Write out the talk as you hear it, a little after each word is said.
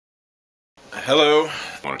Hello.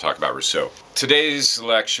 I want to talk about Rousseau. Today's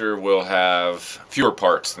lecture will have fewer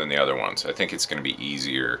parts than the other ones. I think it's going to be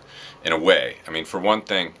easier in a way. I mean, for one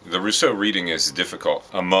thing, the Rousseau reading is difficult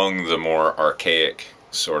among the more archaic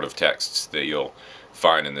sort of texts that you'll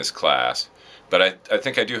find in this class. But I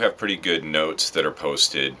think I do have pretty good notes that are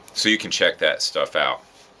posted, so you can check that stuff out.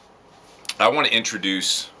 I want to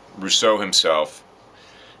introduce Rousseau himself.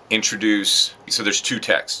 So there's two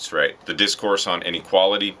texts, right? The Discourse on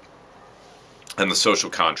Inequality and the Social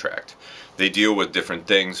Contract. They deal with different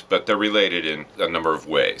things, but they're related in a number of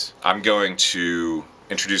ways. I'm going to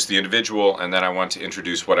introduce the individual, and then I want to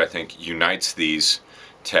introduce what I think unites these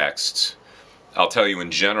texts. I'll tell you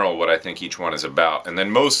in general what I think each one is about, and then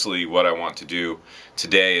mostly what I want to do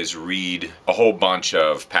today is read a whole bunch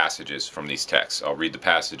of passages from these texts. I'll read the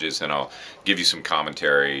passages and I'll give you some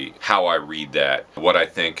commentary, how I read that, what I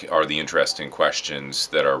think are the interesting questions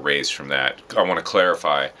that are raised from that. I want to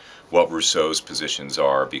clarify what Rousseau's positions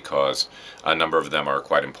are because a number of them are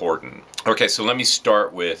quite important. Okay, so let me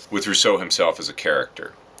start with Rousseau himself as a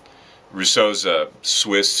character. Rousseau's a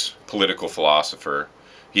Swiss political philosopher.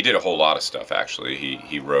 He did a whole lot of stuff, actually.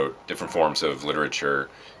 He wrote different forms of literature.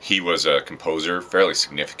 He was a composer, fairly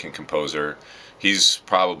significant composer. He's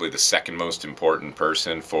probably the second most important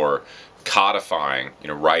person for codifying,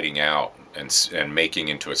 writing out and making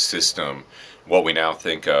into a system what we now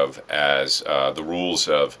think of as the rules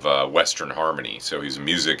of Western harmony. So he's a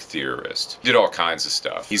music theorist. He did all kinds of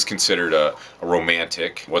stuff. He's considered a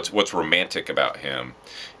romantic. What's romantic about him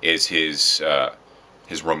is his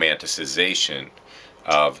romanticization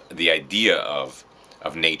of the idea of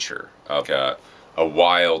nature, of a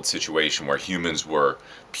wild situation where humans were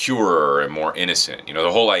purer and more innocent.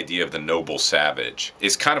 The whole idea of the noble savage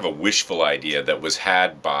is kind of a wishful idea that was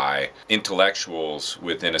had by intellectuals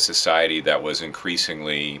within a society that was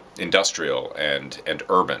increasingly industrial and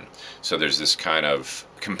urban. So there's this kind of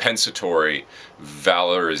compensatory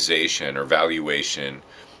valorization or valuation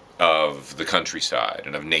of the countryside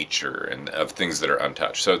and of nature and of things that are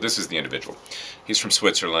untouched. So this is the individual. He's from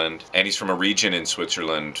Switzerland, and he's from a region in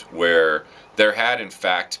Switzerland where there had in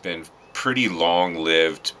fact been pretty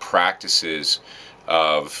long-lived practices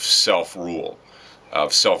of self-rule,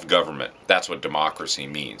 of self-government. That's what democracy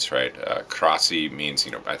means, right? Krasi means,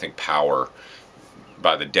 I think power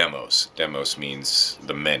by the demos. Demos means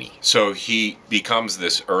the many. So he becomes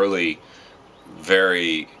this early,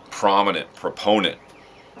 very prominent proponent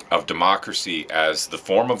of democracy as the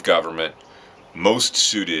form of government most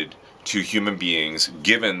suited to human beings,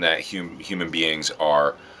 given that human beings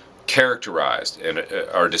are characterized and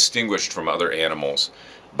are distinguished from other animals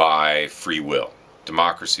by free will.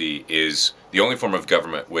 Democracy is the only form of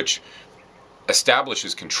government which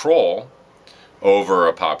establishes control over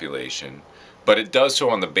a population, but it does so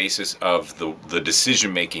on the basis of the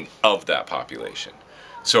decision-making of that population.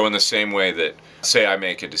 So in the same way that, say I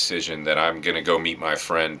make a decision that I'm going to go meet my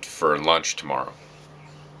friend for lunch tomorrow.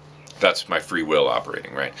 That's my free will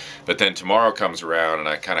operating, right? But then tomorrow comes around and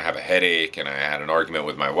I kind of have a headache and I had an argument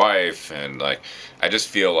with my wife and I just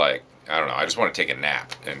feel like, I don't know, I just want to take a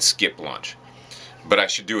nap and skip lunch. But I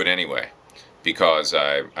should do it anyway because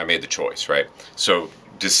I made the choice, right? So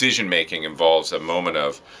decision making involves a moment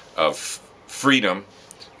of freedom,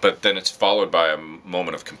 but then it's followed by a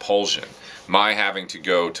moment of compulsion. My having to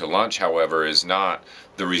go to lunch, however, is not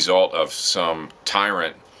the result of some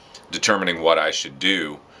tyrant determining what I should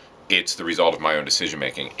do. It's the result of my own decision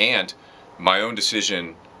making. And my own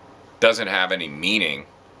decision doesn't have any meaning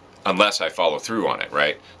unless I follow through on it,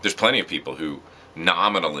 right? There's plenty of people who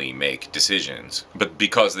nominally make decisions, but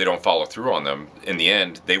because they don't follow through on them, in the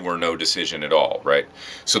end, they were no decision at all, right?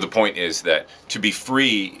 So the point is that to be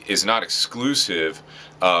free is not exclusive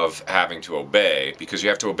of having to obey, because you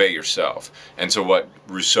have to obey yourself. And so what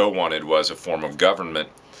Rousseau wanted was a form of government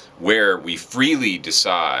where we freely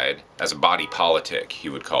decide, as a body politic, he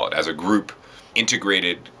would call it, as a group,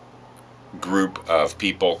 integrated group of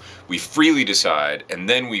people, we freely decide, and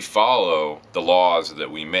then we follow the laws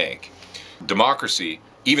that we make. Democracy,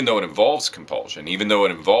 even though it involves compulsion, even though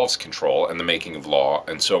it involves control and the making of law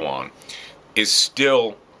and so on, is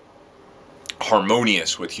still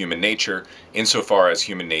harmonious with human nature insofar as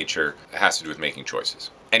human nature has to do with making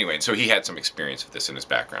choices. Anyway, so he had some experience with this in his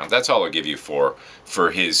background. That's all I'll give you for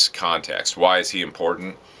his context. Why is he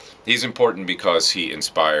important? He's important because he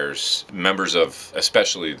inspires members of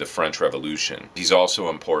especially the French Revolution. He's also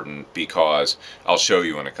important because, I'll show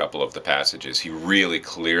you in a couple of the passages, he really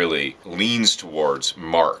clearly leans towards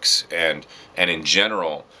Marx, and in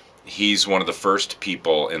general, he's one of the first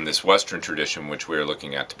people in this Western tradition, which we're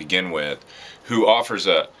looking at to begin with, who offers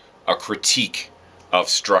a critique of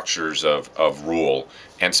structures of rule,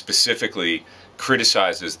 and specifically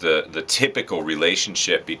criticizes the typical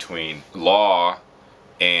relationship between law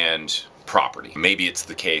and property. Maybe it's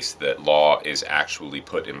the case that law is actually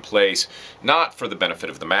put in place not for the benefit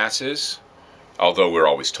of the masses, although we're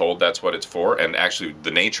always told that's what it's for, and actually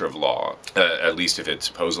the nature of law, at least if it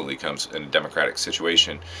supposedly comes in a democratic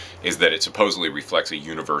situation, is that it supposedly reflects a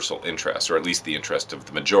universal interest, or at least the interest of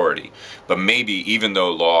the majority. But maybe even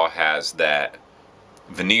though law has that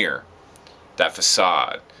veneer, that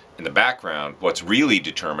facade, in the background, what's really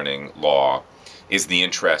determining law is the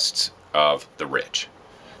interests of the rich.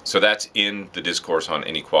 So that's in the Discourse on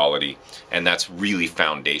Inequality, and that's really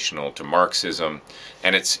foundational to Marxism,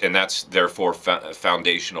 and that's therefore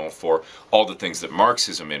foundational for all the things that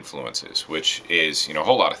Marxism influences, which is, you know, a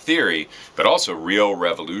whole lot of theory, but also real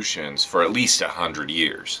revolutions for at least 100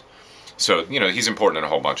 years. So, you know, he's important in a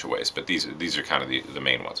whole bunch of ways, but these are kind of the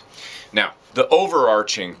main ones. Now, the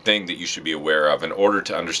overarching thing that you should be aware of in order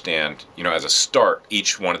to understand, you know, as a start,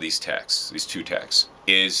 each one of these texts, these two texts,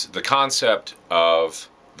 is the concept of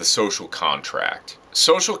the social contract.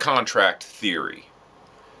 Social contract theory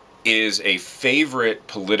is a favorite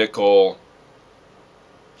political,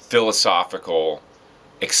 philosophical,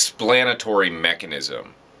 explanatory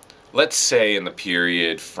mechanism, let's say in the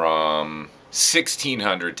period from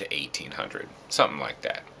 1600 to 1800, something like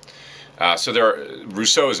that.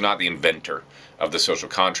 Rousseau is not the inventor of the social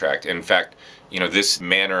contract. In fact, you know, this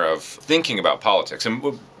manner of thinking about politics,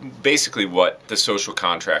 and basically what the social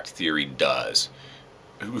contract theory does,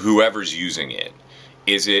 whoever's using it,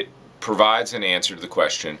 is it provides an answer to the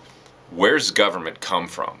question, where's government come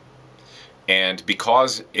from? And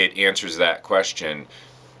because it answers that question,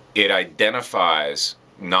 it identifies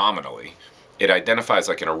nominally, it identifies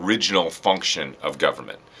like an original function of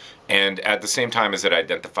government. And at the same time as it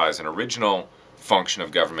identifies an original function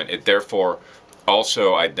of government, it therefore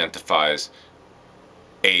also identifies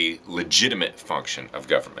a legitimate function of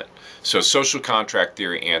government. So social contract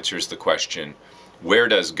theory answers the question, where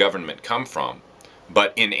does government come from?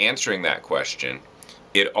 But in answering that question,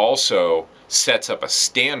 it also sets up a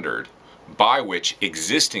standard by which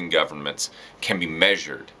existing governments can be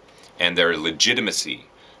measured and their legitimacy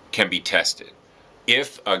can be tested.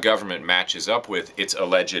 If a government matches up with its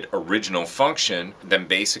alleged original function, then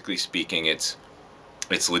basically speaking, it's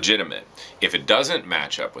legitimate. If it doesn't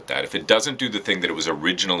match up with that, if it doesn't do the thing that it was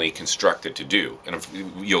originally constructed to do, and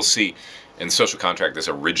you'll see in the social contract, this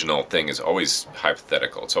original thing is always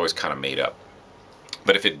hypothetical. It's always kind of made up.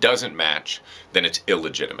 But if it doesn't match, then it's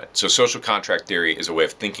illegitimate. So social contract theory is a way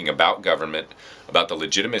of thinking about government, about the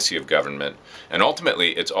legitimacy of government, and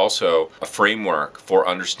ultimately it's also a framework for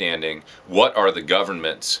understanding what are the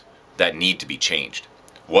governments that need to be changed.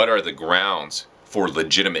 What are the grounds for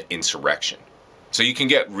legitimate insurrection? So you can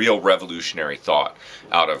get real revolutionary thought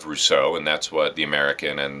out of Rousseau, and that's what the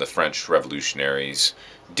American and the French revolutionaries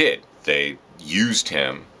did. They used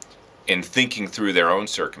him in thinking through their own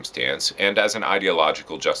circumstance and as an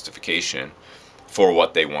ideological justification for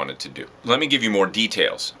what they wanted to do. Let me give you more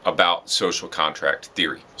details about social contract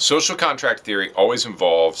theory. Social contract theory always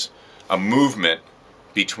involves a movement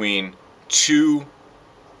between two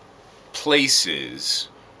places,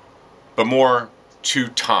 but more two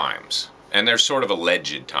times. And they're sort of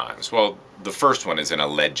alleged times. Well, the first one is an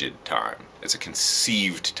alleged time. It's a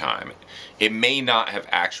conceived time. It may not have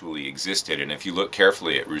actually existed, and if you look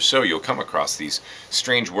carefully at Rousseau, you'll come across these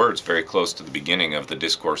strange words very close to the beginning of the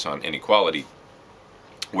Discourse on Inequality,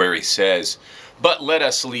 where he says, "But let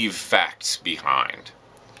us leave facts behind."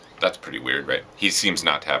 That's pretty weird, right? He seems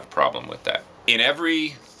not to have a problem with that. In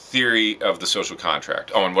every theory of the social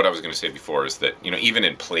contract, oh, and what I was going to say before is that, you know, even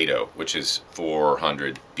in Plato, which is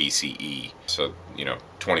 400 BCE, so, you know,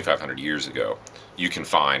 2,500 years ago, you can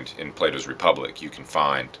find in Plato's Republic, you can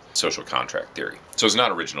find social contract theory. So it's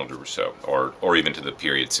not original to Rousseau or even to the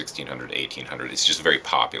period 1600 to 1800. It's just very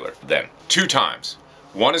popular then. Two times.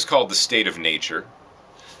 One is called the state of nature,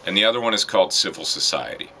 and the other one is called civil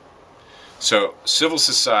society. So civil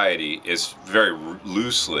society is very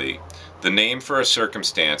loosely the name for a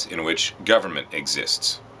circumstance in which government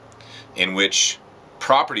exists, in which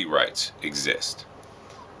property rights exist,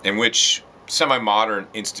 in which semi-modern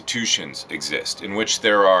institutions exist, in which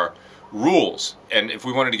there are rules. And if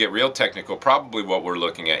we wanted to get real technical, probably what we're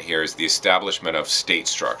looking at here is the establishment of state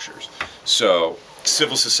structures. So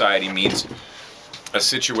civil society means a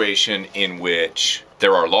situation in which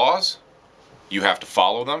there are laws, you have to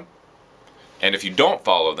follow them, and if you don't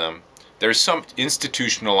follow them, there's some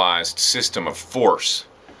institutionalized system of force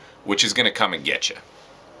which is going to come and get you,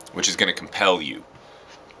 which is going to compel you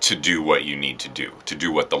to do what you need to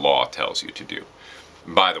do what the law tells you to do.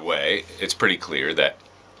 By the way, it's pretty clear that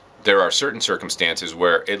there are certain circumstances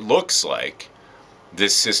where it looks like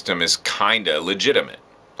this system is kind of legitimate.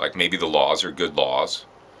 Like maybe the laws are good laws.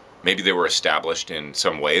 Maybe they were established in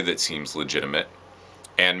some way that seems legitimate.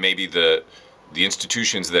 And maybe the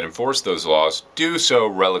institutions that enforce those laws do so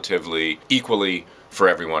relatively equally for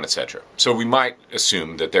everyone, etc. So we might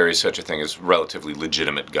assume that there is such a thing as relatively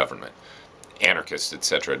legitimate government. Anarchists,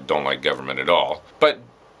 etc., don't like government at all. But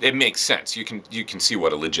it makes sense. You can see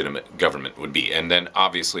what a legitimate government would be. And then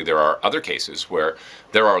obviously there are other cases where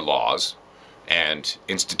there are laws and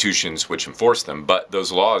institutions which enforce them, but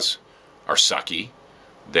those laws are sucky,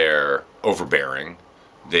 they're overbearing,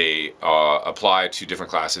 they apply to different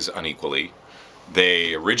classes unequally,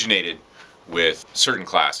 they originated with certain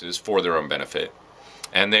classes for their own benefit,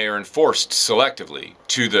 and they are enforced selectively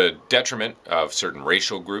to the detriment of certain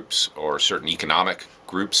racial groups or certain economic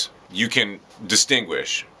groups. You can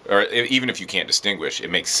distinguish, or even if you can't distinguish, it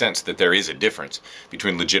makes sense that there is a difference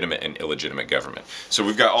between legitimate and illegitimate government. So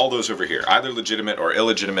we've got all those over here, either legitimate or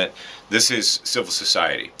illegitimate. This is civil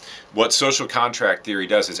society. What social contract theory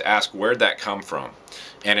does is ask where'd that come from?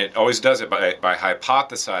 And it always does it by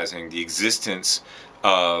hypothesizing the existence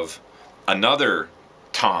of another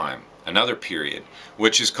time, another period,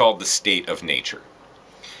 which is called the state of nature.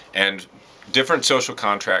 And different social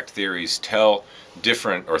contract theories tell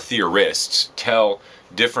different, or theorists tell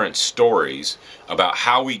different stories about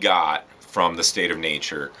how we got from the state of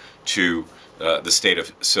nature to the state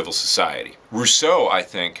of civil society. Rousseau, I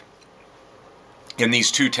think, in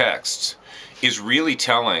these two texts, is really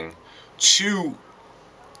telling two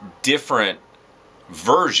different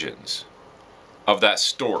versions of that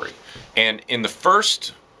story. And in the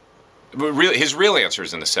first, his real answer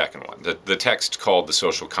is in the second one, the text called The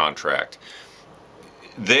Social Contract.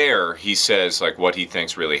 There he says like what he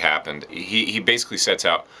thinks really happened. He basically sets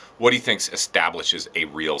out what he thinks establishes a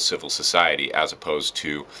real civil society as opposed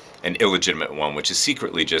to an illegitimate one, which is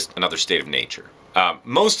secretly just another state of nature.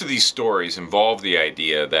 Most of these stories involve the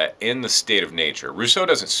idea that in the state of nature, Rousseau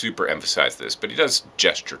doesn't super emphasize this, but he does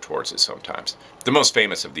gesture towards it sometimes. The most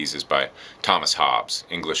famous of these is by Thomas Hobbes,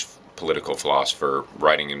 English political philosopher,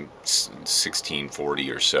 writing in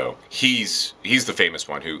 1640 or so. He's the famous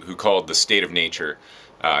one who called the state of nature,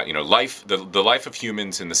 life. The life of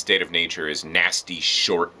humans in the state of nature is nasty,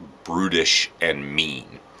 short, brutish, and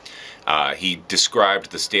mean. He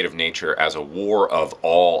described the state of nature as a war of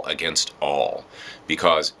all against all,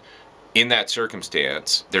 because in that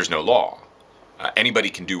circumstance, there's no law. Anybody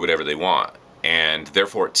can do whatever they want, and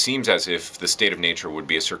therefore it seems as if the state of nature would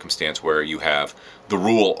be a circumstance where you have the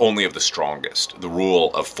rule only of the strongest, the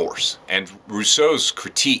rule of force. And Rousseau's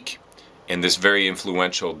critique in this very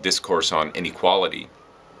influential discourse on inequality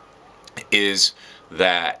is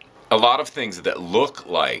that a lot of things that look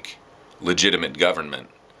like legitimate government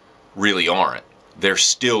really aren't. They're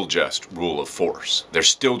still just rule of force. They're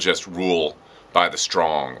still just rule by the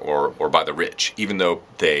strong or by the rich, even though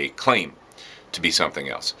they claim to be something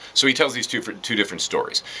else. So he tells these two different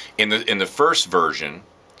stories. In the first version,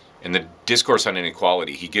 in the Discourse on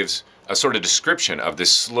Inequality, he gives a sort of description of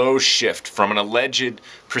this slow shift from an alleged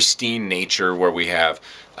pristine nature where we have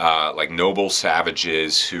like noble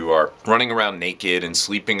savages who are running around naked and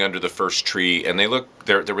sleeping under the first tree, and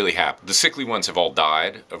they're really happy. The sickly ones have all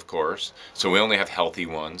died, of course, so we only have healthy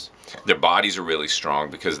ones. Their bodies are really strong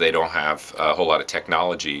because they don't have a whole lot of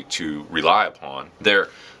technology to rely upon. They're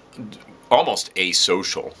almost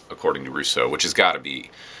asocial, according to Rousseau, which has got to be,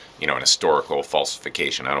 an historical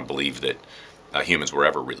falsification. I don't believe that humans were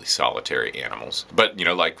ever really solitary animals. But,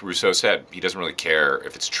 like Rousseau said, he doesn't really care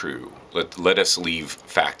if it's true. Let us leave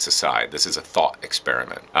facts aside. This is a thought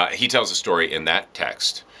experiment. He tells a story in that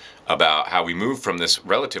text about how we move from this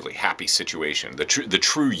relatively happy situation, the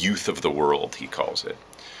true youth of the world, he calls it.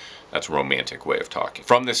 That's a romantic way of talking.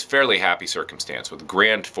 From this fairly happy circumstance with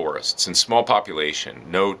grand forests and small population,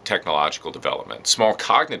 no technological development, small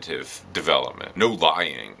cognitive development, no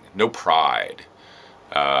lying, no pride,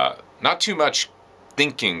 not too much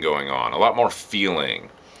thinking going on, a lot more feeling.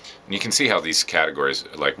 And you can see how these categories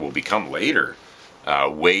will become later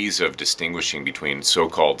ways of distinguishing between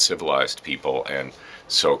so-called civilized people and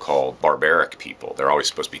so-called barbaric people. They're always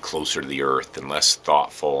supposed to be closer to the earth and less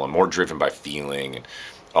thoughtful and more driven by feeling and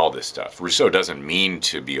all this stuff. Rousseau doesn't mean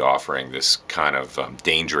to be offering this kind of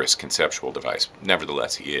dangerous conceptual device.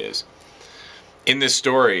 Nevertheless, he is. In this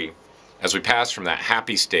story, as we pass from that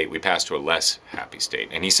happy state, we pass to a less happy state.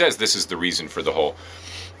 And he says this is the reason for the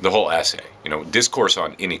whole essay. Discourse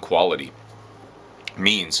on inequality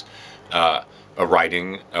means a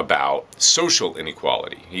writing about social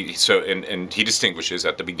inequality. And he distinguishes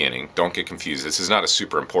at the beginning, don't get confused, this is not a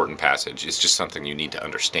super important passage, it's just something you need to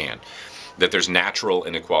understand, that there's natural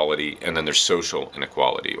inequality and then there's social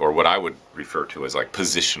inequality, or what I would refer to as like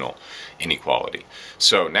positional inequality.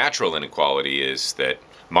 So natural inequality is that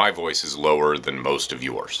my voice is lower than most of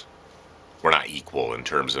yours. We're not equal in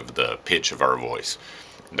terms of the pitch of our voice.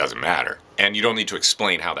 It doesn't matter. And you don't need to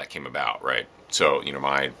explain how that came about, right? So, you know,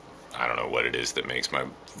 I don't know what it is that makes my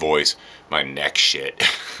voice, my neck shit,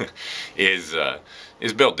 is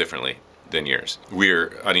built differently than yours.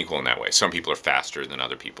 We're unequal in that way. Some people are faster than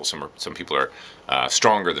other people. Some people are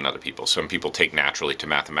stronger than other people. Some people take naturally to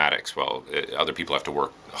mathematics, while other people have to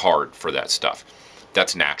work hard for that stuff.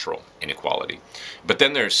 That's natural inequality. But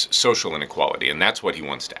then there's social inequality, and that's what he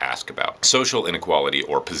wants to ask about. Social inequality,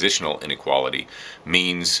 or positional inequality,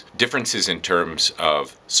 means differences in terms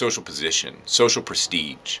of social position, social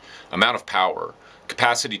prestige, amount of power,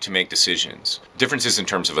 capacity to make decisions, differences in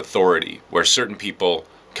terms of authority, where certain people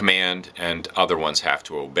command and other ones have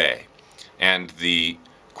to obey. And the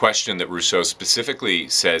question that Rousseau specifically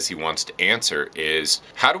says he wants to answer is,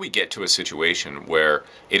 how do we get to a situation where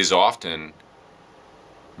it is often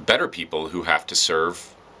better people who have to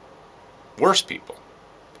serve worse people?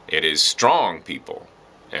 It is strong people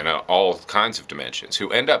in all kinds of dimensions who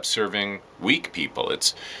end up serving weak people.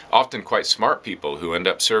 It's often quite smart people who end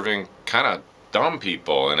up serving kind of dumb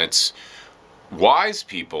people, and it's wise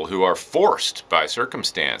people who are forced by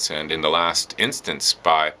circumstance, and in the last instance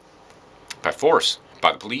by force,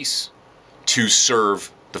 by the police, to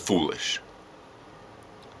serve the foolish.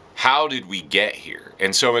 How did we get here?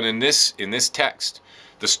 And so in this text,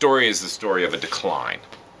 the story is the story of a decline,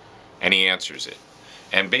 and he answers it.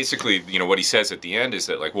 And basically, you know, what he says at the end is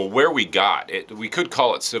that, like, well, where we got it, we could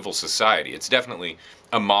call it civil society. It's definitely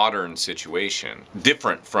a modern situation,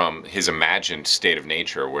 different from his imagined state of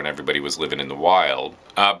nature when everybody was living in the wild.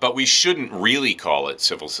 But we shouldn't really call it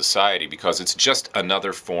civil society, because it's just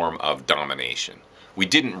another form of domination. We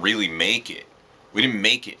didn't really make it. We didn't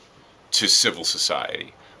make it to civil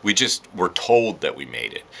society. We just were told that we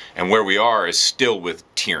made it. And where we are is still with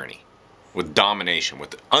tyranny, with domination,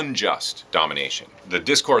 with unjust domination. The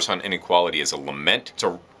discourse on inequality is a lament. It's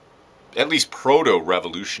a at least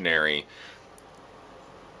proto-revolutionary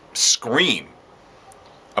scream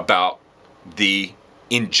about the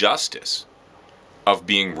injustice of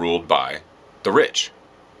being ruled by the rich,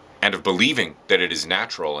 and of believing that it is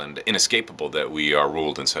natural and inescapable that we are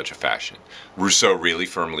ruled in such a fashion. Rousseau really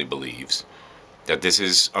firmly believes that this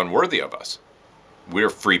is unworthy of us. We're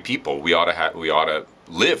free people. We ought to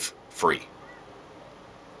live free.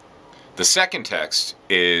 The second text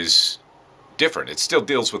is different. It still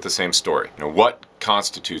deals with the same story. You know, what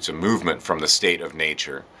constitutes a movement from the state of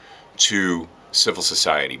nature to civil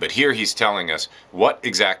society? But here he's telling us what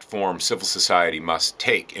exact form civil society must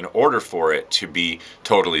take in order for it to be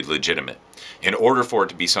totally legitimate, in order for it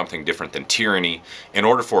to be something different than tyranny, in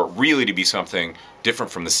order for it really to be something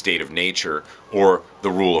different from the state of nature or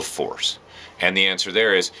the rule of force. And the answer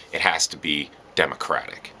there is, it has to be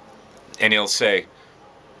democratic. And he'll say,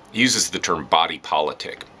 he uses the term body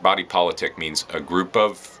politic. Body politic means a group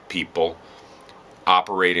of people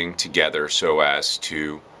operating together so as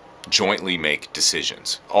to jointly make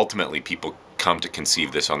decisions. Ultimately, people come to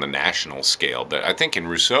conceive this on the national scale, but I think in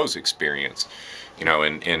Rousseau's experience, you know,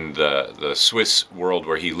 in the Swiss world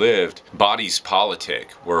where he lived, bodies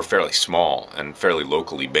politic were fairly small and fairly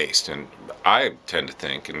locally based. And I tend to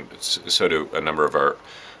think, and so do a number of our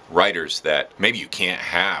writers, that maybe you can't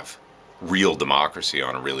have real democracy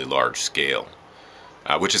on a really large scale.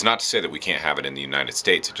 Which is not to say that we can't have it in the United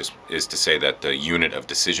States. It just is to say that the unit of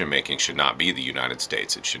decision-making should not be the United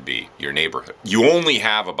States. It should be your neighborhood. You only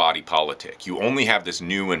have a body politic. You only have this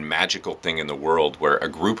new and magical thing in the world where a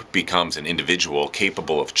group becomes an individual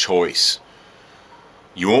capable of choice.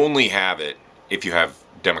 You only have it if you have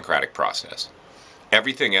democratic process.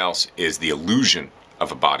 Everything else is the illusion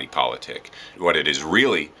of a body politic. What it is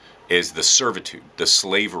really is the servitude, the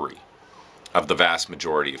slavery of the vast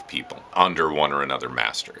majority of people under one or another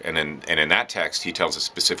master. And in that text, he tells us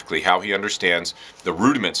specifically how he understands the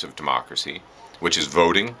rudiments of democracy, which is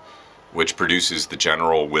voting, which produces the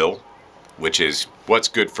general will, which is what's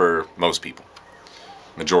good for most people,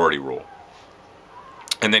 majority rule.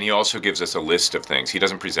 And then he also gives us a list of things. He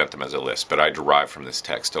doesn't present them as a list, but I derive from this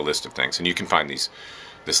text a list of things. And you can find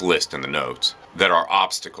this list in the notes that are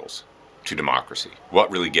obstacles to democracy.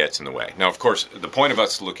 What really gets in the way? Now, of course, the point of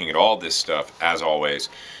us looking at all this stuff, as always,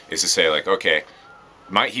 is to say, like, okay,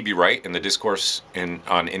 might he be right in the discourse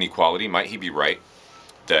on inequality? Might he be right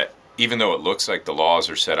that even though it looks like the laws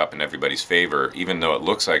are set up in everybody's favor, even though it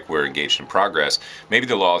looks like we're engaged in progress, maybe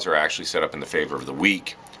the laws are actually set up in the favor of the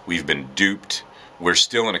weak. We've been duped. We're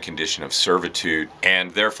still in a condition of servitude,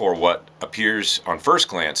 and therefore what appears on first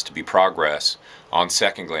glance to be progress, on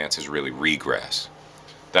second glance is really regress.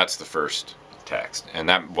 That's the first text. And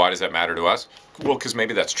why does that matter to us? Well, because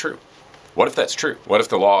maybe that's true. What if that's true? What if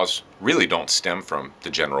the laws really don't stem from the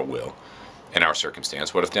general will in our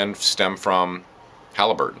circumstance? What if they stem from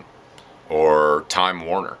Halliburton or Time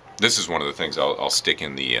Warner? This is one of the things I'll stick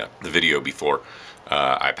in the video before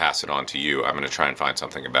I pass it on to you. I'm going to try and find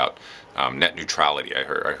something about net neutrality. I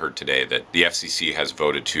heard today that the FCC has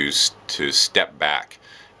voted to step back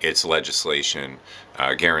its legislation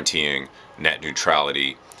guaranteeing net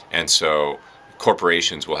neutrality, and so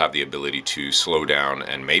corporations will have the ability to slow down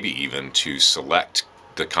and maybe even to select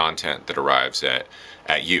the content that arrives at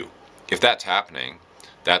you. If that's happening,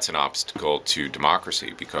 that's an obstacle to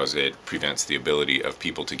democracy because it prevents the ability of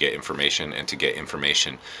people to get information and to get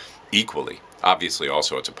information equally. Obviously,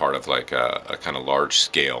 also it's a part of like a kind of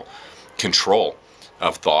large-scale control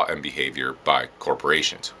of thought and behavior by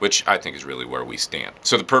corporations, which I think is really where we stand.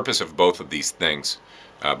 So the purpose of both of these things,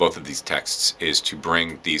 both of these texts, is to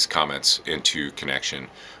bring these comments into connection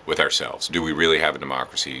with ourselves. Do we really have a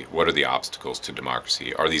democracy? What are the obstacles to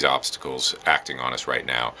democracy? Are these obstacles acting on us right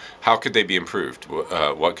now? How could they be improved?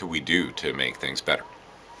 What could we do to make things better?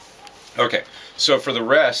 Okay, so for the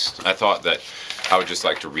rest, I thought that I would just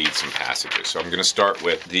like to read some passages. So I'm going to start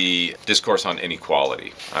with the Discourse on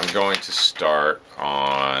Inequality. I'm going to start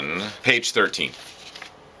on page 13.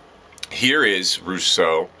 Here is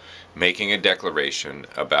Rousseau making a declaration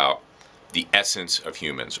about the essence of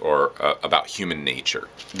humans, or about human nature.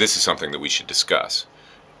 This is something that we should discuss.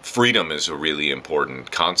 Freedom is a really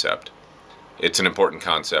important concept. It's an important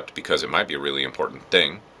concept because it might be a really important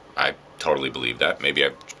thing. I totally believe that. Maybe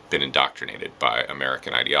I've been indoctrinated by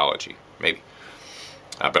American ideology. Maybe.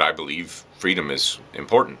 But I believe freedom is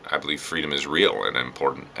important. I believe freedom is real and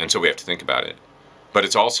important. And so we have to think about it. But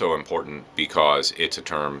it's also important because it's a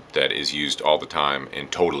term that is used all the time in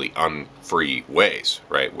totally unfree ways,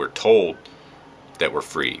 right? We're told that we're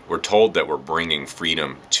free. We're told that we're bringing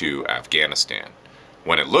freedom to Afghanistan,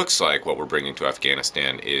 when it looks like what we're bringing to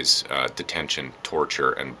Afghanistan is detention,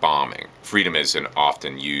 torture, and bombing. Freedom is an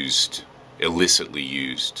often used, illicitly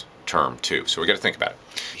used term too. So we got to think about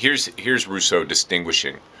it. Here's Rousseau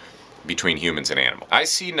distinguishing between humans and animals. I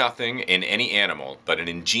see nothing in any animal but an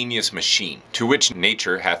ingenious machine, to which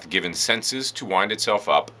nature hath given senses to wind itself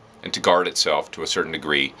up and to guard itself to a certain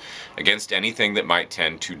degree against anything that might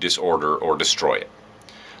tend to disorder or destroy it.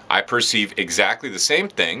 I perceive exactly the same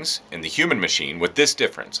things in the human machine, with this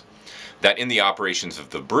difference, that in the operations of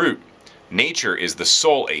the brute, nature is the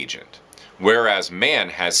sole agent, whereas man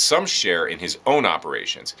has some share in his own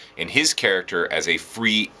operations, in his character as a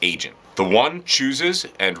free agent. The one chooses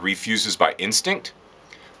and refuses by instinct,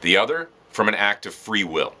 the other from an act of free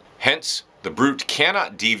will. Hence, the brute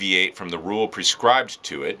cannot deviate from the rule prescribed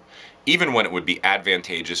to it, even when it would be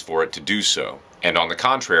advantageous for it to do so. And on the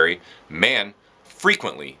contrary, man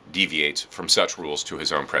frequently deviates from such rules to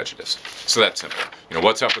his own prejudice. So that's simple. You know,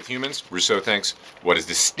 what's up with humans? Rousseau thinks what is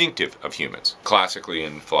distinctive of humans. Classically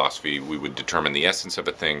in philosophy, we would determine the essence of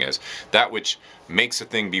a thing as that which makes a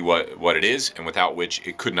thing be what it is, and without which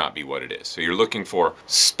it could not be what it is. So you're looking for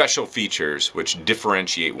special features which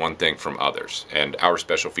differentiate one thing from others. And our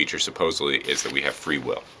special feature supposedly is that we have free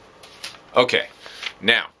will. Okay,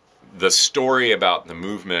 now the story about the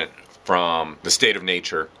movement from the state of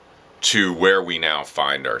nature to where we now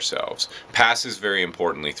find ourselves passes very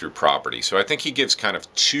importantly through property. So I think he gives kind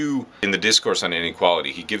of two, in the Discourse on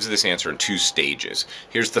Inequality, he gives this answer in two stages.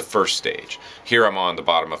 Here's the first stage. Here I'm on the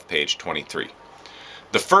bottom of page 23.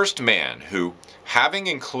 The first man who, having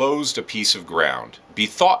enclosed a piece of ground,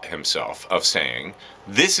 bethought himself of saying,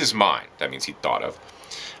 "This is mine," that means he thought of,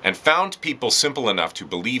 and found people simple enough to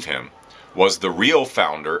believe him, was the real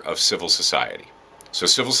founder of civil society. So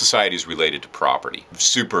civil society is related to property.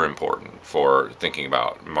 Super important for thinking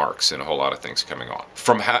about Marx and a whole lot of things coming on.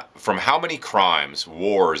 From how many crimes,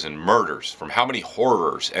 wars, and murders, from how many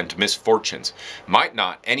horrors and misfortunes might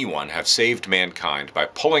not anyone have saved mankind by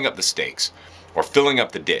pulling up the stakes or filling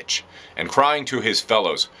up the ditch and crying to his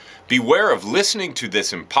fellows, "Beware of listening to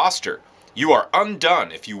this impostor. You are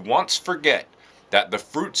undone if you once forget that the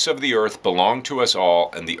fruits of the earth belong to us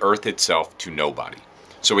all and the earth itself to nobody."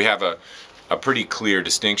 So we have a pretty clear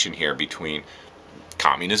distinction here between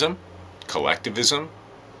communism, collectivism,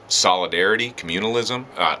 solidarity, communalism,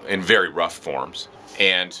 in very rough forms,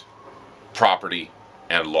 and property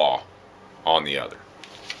and law on the other.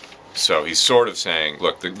 So he's sort of saying,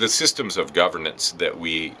 look, the systems of governance that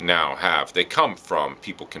we now have, they come from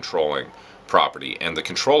people controlling property, and the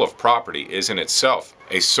control of property is in itself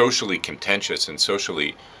a socially contentious and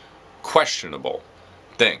socially questionable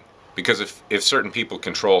thing. Because if certain people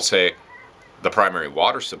control, say, the primary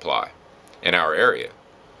water supply in our area,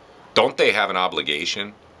 don't they have an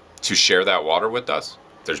obligation to share that water with us?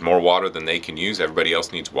 There's more water than they can use. Everybody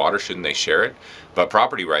else needs water. Shouldn't they share it? But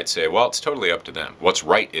property rights say, well, it's totally up to them. What's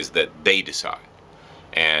right is that they decide.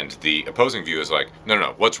 And the opposing view is like, no, no,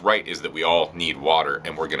 no. What's right is that we all need water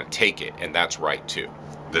and we're going to take it. And that's right too.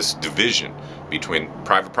 This division between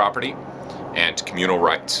private property and communal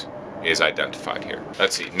rights is identified here.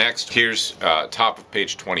 Let's see. Next, here's top of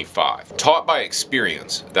page 25. Taught by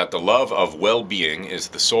experience that the love of well-being is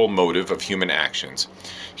the sole motive of human actions,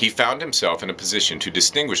 he found himself in a position to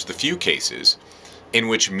distinguish the few cases in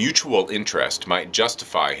which mutual interest might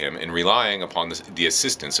justify him in relying upon the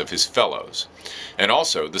assistance of his fellows, and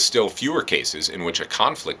also the still fewer cases in which a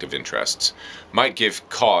conflict of interests might give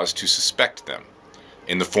cause to suspect them.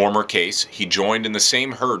 In the former case, he joined in the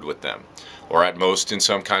same herd with them, or at most in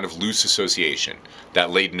some kind of loose association that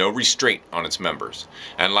laid no restraint on its members,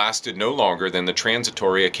 and lasted no longer than the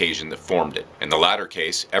transitory occasion that formed it. In the latter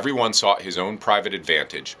case, everyone sought his own private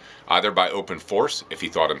advantage, either by open force, if he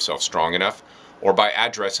thought himself strong enough, or by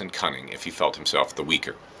address and cunning, if he felt himself the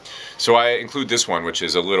weaker. So I include this one, which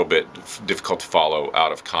is a little bit difficult to follow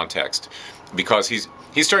out of context, because he's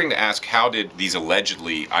starting to ask, how did these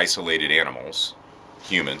allegedly isolated animals,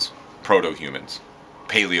 humans, proto-humans,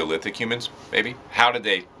 Paleolithic humans, maybe, how did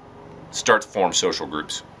they start to form social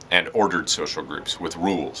groups and ordered social groups with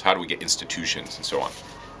rules? How do we get institutions and so on?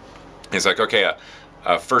 It's like, okay,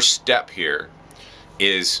 a first step here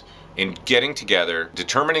is in getting together,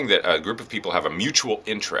 determining that a group of people have a mutual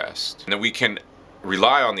interest and that we can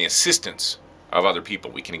rely on the assistance of other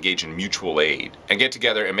people. We can engage in mutual aid and get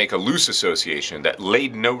together and make a loose association that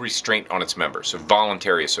laid no restraint on its members, so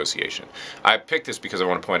voluntary association. I picked this because I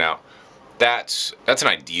want to point out that's an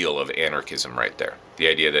ideal of anarchism right there. The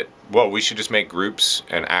idea that, well, we should just make groups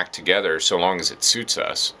and act together so long as it suits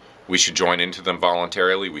us. We should join into them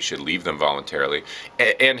voluntarily. We should leave them voluntarily.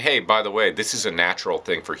 And hey, by the way, this is a natural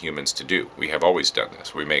thing for humans to do. We have always done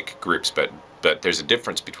this. We make groups, but there's a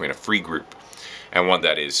difference between a free group and one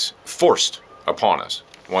that is forced upon us,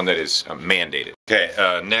 one that is mandated. Okay,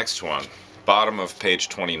 next one, bottom of page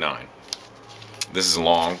 29. This is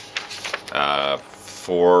long,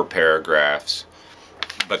 4 paragraphs,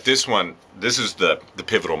 but this one, this is the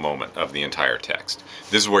pivotal moment of the entire text.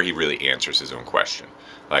 This is where he really answers his own question.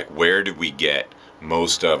 Like, where did we get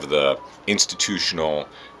most of the institutional,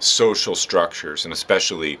 social structures, and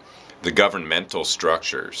especially the governmental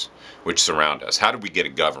structures which surround us? How do we get a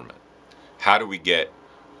government? How do we get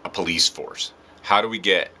a police force? How do we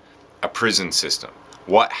get a prison system?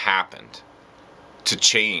 What happened to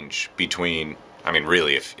change between, I mean,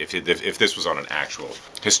 really, if this was on an actual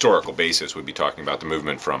historical basis, we'd be talking about the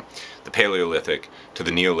movement from the Paleolithic to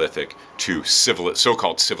the Neolithic to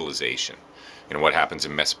so-called civilization. You know, what happens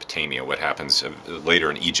in Mesopotamia, what happens later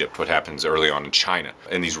in Egypt, what happens early on in China,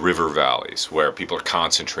 in these river valleys where people are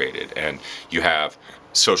concentrated and you have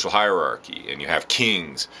social hierarchy and you have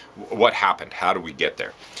kings. What happened? How do we get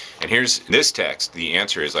there? And here's this text, the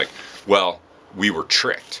answer is like, well, we were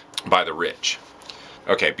tricked by the rich.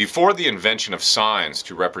 Okay, before the invention of signs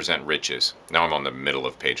to represent riches, now I'm on the middle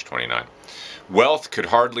of page 29, wealth could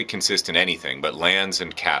hardly consist in anything but lands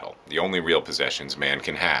and cattle, the only real possessions man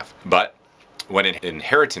can have. But when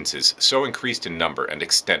inheritances so increased in number and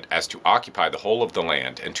extent as to occupy the whole of the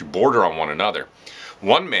land and to border on one another,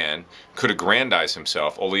 one man could aggrandize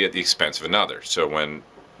himself only at the expense of another. So when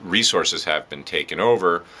resources have been taken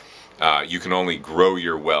over, you can only grow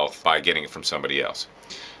your wealth by getting it from somebody else.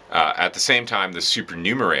 At the same time, the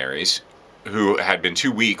supernumeraries, who had been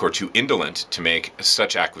too weak or too indolent to make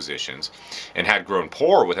such acquisitions and had grown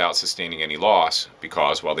poor without sustaining any loss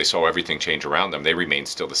because, while they saw everything change around them, they remained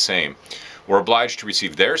still the same, were obliged to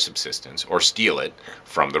receive their subsistence or steal it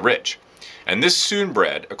from the rich. And this soon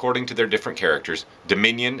bred, according to their different characters,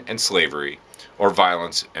 dominion and slavery, or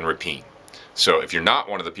violence and rapine. So if you're not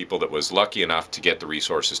one of the people that was lucky enough to get the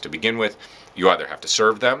resources to begin with, you either have to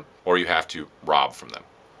serve them or you have to rob from them.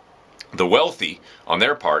 The wealthy, on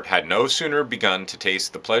their part, had no sooner begun to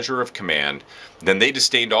taste the pleasure of command than they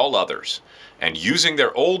disdained all others, and using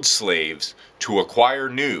their old slaves to acquire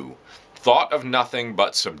new, thought of nothing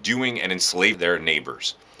but subduing and enslaving their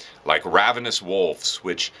neighbors, like ravenous wolves,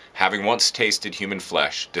 which, having once tasted human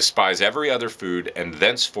flesh, despise every other food, and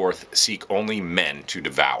thenceforth seek only men to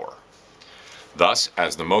devour. Thus,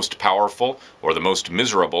 as the most powerful or the most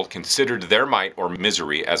miserable considered their might or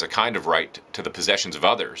misery as a kind of right to the possessions of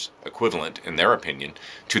others, equivalent, in their opinion,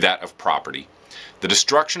 to that of property, the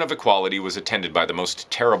destruction of equality was attended by the most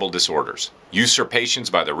terrible disorders, usurpations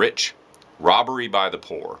by the rich, robbery by the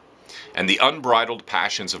poor, and the unbridled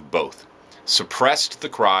passions of both suppressed the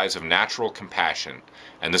cries of natural compassion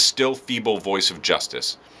and the still feeble voice of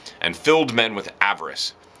justice, and filled men with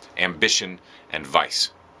avarice, ambition, and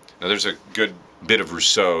vice. Now there's a good bit of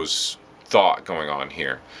Rousseau's thought going on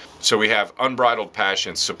here. So we have unbridled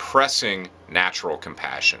passion suppressing natural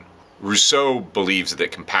compassion. Rousseau believes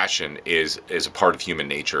that compassion is a part of human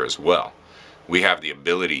nature as well. We have the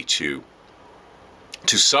ability to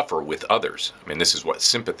suffer with others. I mean, this is what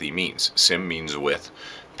sympathy means. Sim means with,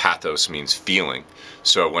 pathos means feeling.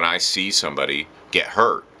 So when I see somebody get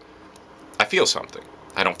hurt, I feel something.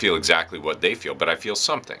 I don't feel exactly what they feel, but I feel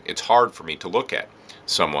something. It's hard for me to look at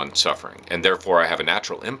someone suffering, and therefore I have a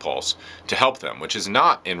natural impulse to help them, which is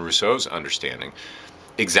not, in Rousseau's understanding,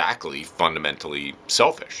 exactly fundamentally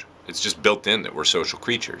selfish. It's just built in that we're social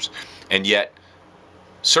creatures. And yet,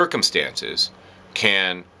 circumstances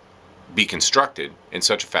can be constructed in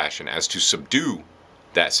such a fashion as to subdue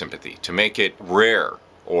that sympathy, to make it rare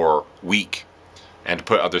or weak, and to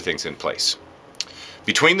put other things in place.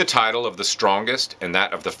 Between the title of the strongest and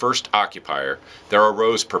that of the first occupier, there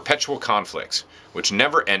arose perpetual conflicts, which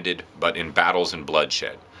never ended but in battles and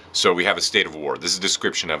bloodshed. So we have a state of war. This is a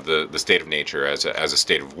description of the state of nature as a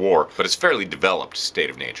state of war, but it's a fairly developed state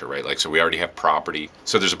of nature, right? Like, so we already have property.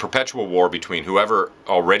 So there's a perpetual war between whoever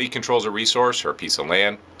already controls a resource or a piece of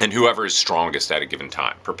land and whoever is strongest at a given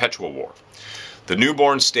time. Perpetual war. The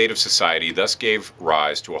newborn state of society thus gave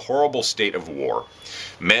rise to a horrible state of war.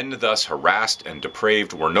 Men thus harassed and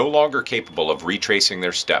depraved were no longer capable of retracing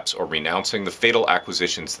their steps or renouncing the fatal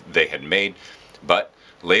acquisitions they had made, but,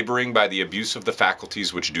 laboring by the abuse of the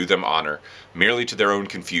faculties which do them honor, merely to their own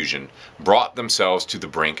confusion, brought themselves to the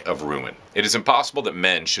brink of ruin. It is impossible that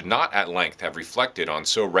men should not at length have reflected on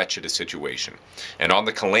so wretched a situation, and on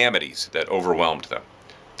the calamities that overwhelmed them.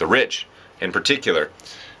 The rich, in particular,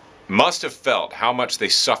 must have felt how much they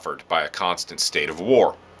suffered by a constant state of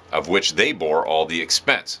war, of which they bore all the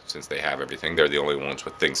expense. Since they have everything, they're the only ones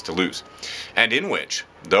with things to lose. And in which,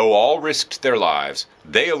 though all risked their lives,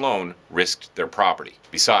 they alone risked their property.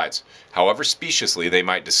 Besides, however speciously they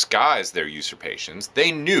might disguise their usurpations,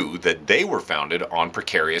 they knew that they were founded on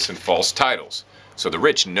precarious and false titles. So the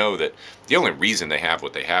rich know that the only reason they have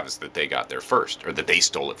what they have is that they got there first, or that they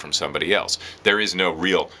stole it from somebody else. There is no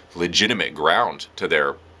real legitimate ground to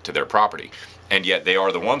their property. And yet they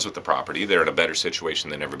are the ones with the property. They're in a better situation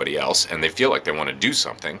than everybody else, and they feel like they want to do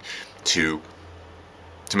something to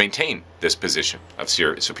maintain this position of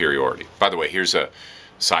superiority. By the way, here's a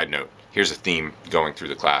side note. Here's a theme going through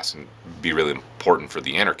the class, and be really important for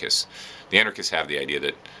the anarchists. The anarchists have the idea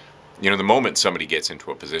that, you know, the moment somebody gets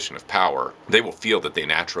into a position of power, they will feel that they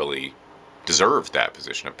naturally deserve that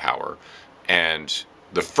position of power, and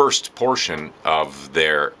the first portion of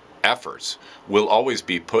their efforts will always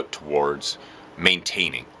be put towards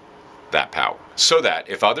maintaining that power, so that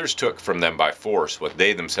if others took from them by force what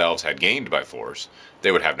they themselves had gained by force,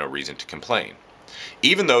 they would have no reason to complain.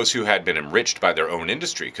 Even those who had been enriched by their own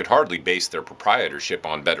industry could hardly base their proprietorship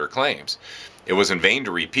on better claims. It was in vain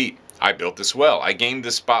to repeat, "I built this well, I gained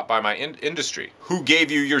this spot by my industry." Who gave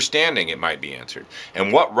you your standing, it might be answered,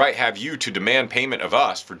 and what right have you to demand payment of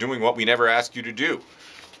us for doing what we never asked you to do?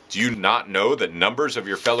 Do you not know that numbers of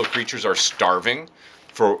your fellow creatures are starving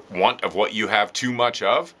for want of what you have too much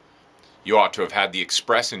of? You ought to have had the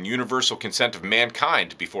express and universal consent of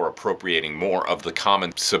mankind before appropriating more of the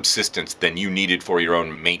common subsistence than you needed for your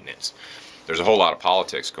own maintenance. There's a whole lot of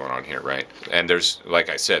politics going on here, right? And there's, like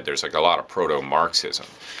I said, there's like a lot of proto-Marxism.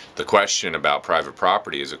 The question about private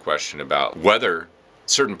property is a question about whether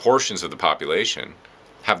certain portions of the population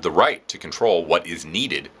have the right to control what is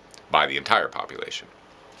needed by the entire population.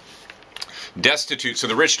 Destitute, so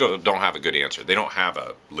the rich don't have a good answer. They don't have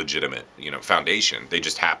a legitimate, foundation. They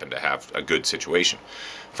just happen to have a good situation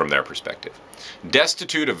from their perspective.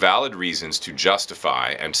 Destitute of valid reasons to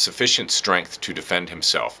justify and sufficient strength to defend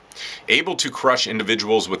himself. Able to crush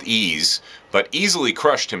individuals with ease, but easily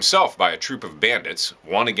crushed himself by a troop of bandits,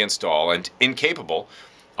 one against all, and incapable,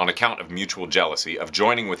 on account of mutual jealousy, of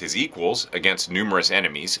joining with his equals against numerous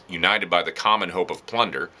enemies, united by the common hope of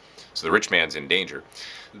plunder. So the rich man's in danger.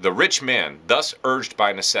 The rich man, thus urged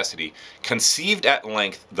by necessity, conceived at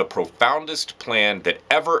length the profoundest plan that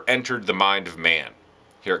ever entered the mind of man.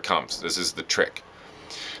 Here it comes. This is the trick.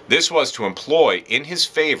 This was to employ in his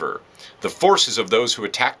favor the forces of those who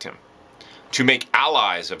attacked him, to make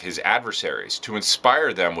allies of his adversaries, to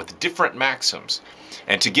inspire them with different maxims,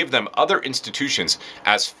 and to give them other institutions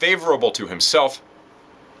as favorable to himself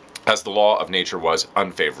as the law of nature was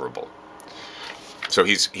unfavorable. So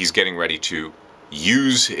he's getting ready to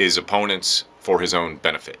use his opponents for his own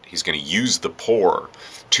benefit. He's going to use the poor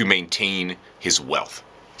to maintain his wealth.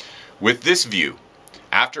 With this view,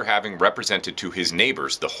 after having represented to his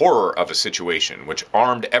neighbors the horror of a situation which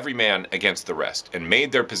armed every man against the rest, and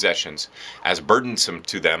made their possessions as burdensome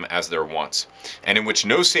to them as their wants, and in which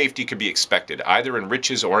no safety could be expected either in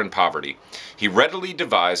riches or in poverty, he readily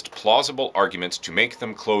devised plausible arguments to make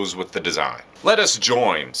them close with the design. "Let us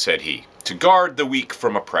join," said he, "to guard the weak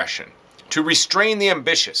from oppression, to restrain the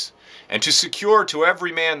ambitious, and to secure to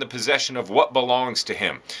every man the possession of what belongs to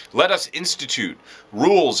him. Let us institute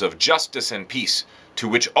rules of justice and peace, to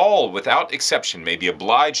which all, without exception, may be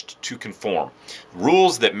obliged to conform,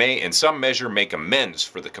 rules that may in some measure make amends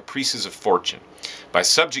for the caprices of fortune, by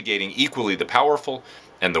subjugating equally the powerful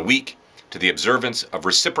and the weak to the observance of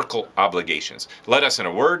reciprocal obligations. Let us, in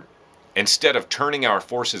a word, instead of turning our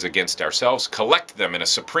forces against ourselves, collect them in a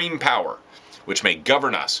supreme power, which may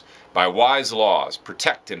govern us by wise laws,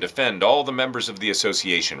 protect and defend all the members of the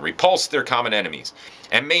association, repulse their common enemies,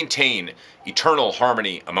 and maintain eternal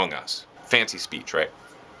harmony among us." Fancy speech, right?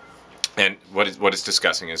 And what it's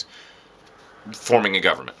discussing is forming a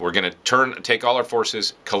government. We're going to take all our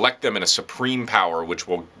forces, collect them in a supreme power which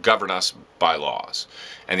will govern us by laws.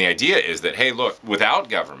 And the idea is that, hey, look, without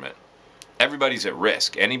government, everybody's at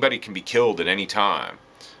risk. Anybody can be killed at any time.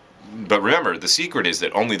 But remember, the secret is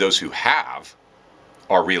that only those who have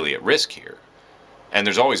are really at risk here. And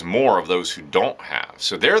there's always more of those who don't have.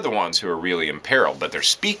 So they're the ones who are really in peril, but they're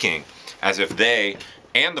speaking as if they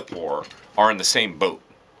and the poor are in the same boat,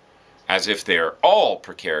 as if they're all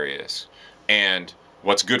precarious, and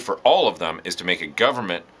what's good for all of them is to make a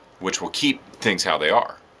government which will keep things how they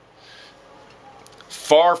are.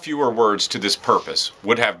 Far fewer words to this purpose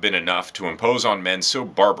would have been enough to impose on men so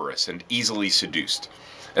barbarous and easily seduced,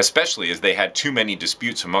 especially as they had too many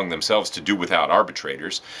disputes among themselves to do without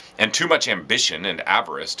arbitrators, and too much ambition and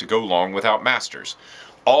avarice to go long without masters.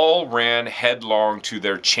 All ran headlong to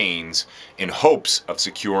their chains in hopes of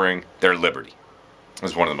securing their liberty.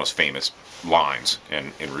 This is one of the most famous lines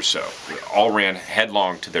in Rousseau. All ran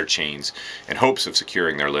headlong to their chains in hopes of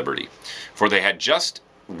securing their liberty. For they had just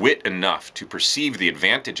wit enough to perceive the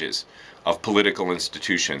advantages of political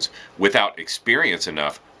institutions without experience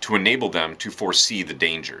enough to enable them to foresee the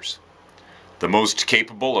dangers. The most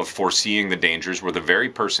capable of foreseeing the dangers were the very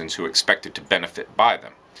persons who expected to benefit by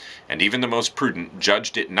them. And even the most prudent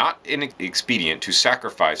judged it not inexpedient to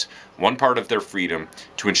sacrifice one part of their freedom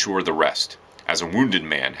to ensure the rest, as a wounded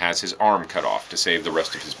man has his arm cut off to save the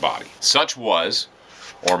rest of his body. Such was,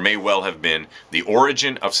 or may well have been, the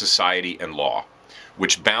origin of society and law,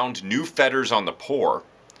 which bound new fetters on the poor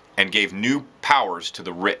and gave new powers to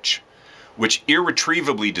the rich, which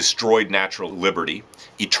irretrievably destroyed natural liberty,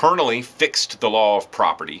 eternally fixed the law of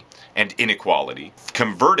property and inequality,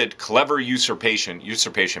 converted clever usurpation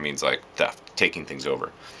means like theft, taking things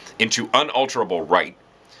over, into unalterable right,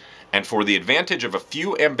 and for the advantage of a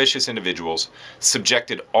few ambitious individuals,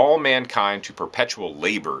 subjected all mankind to perpetual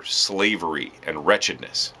labor, slavery, and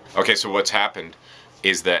wretchedness. Okay, so what's happened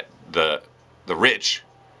is that the rich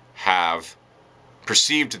have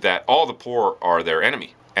perceived that all the poor are their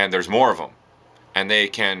enemy, and there's more of them, and they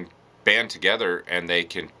can band together and they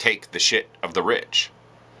can take the shit of the rich.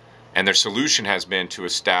 And their solution has been to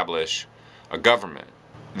establish a government.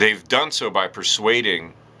 They've done so by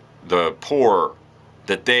persuading the poor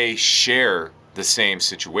that they share the same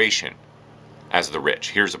situation as the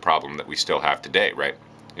rich. Here's a problem that we still have today, right?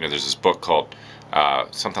 You know, there's this book called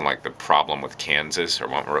something like The Problem with Kansas, or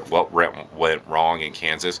What Went Wrong in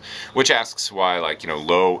Kansas, which asks why, like, you know,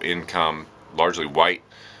 low income, largely white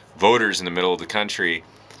voters in the middle of the country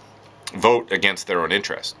vote against their own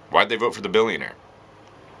interest. Why'd they vote for the billionaire?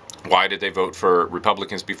 Why did they vote for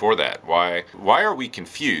Republicans before that? Why are we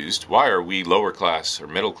confused? Why are we lower class or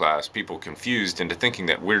middle class people confused into thinking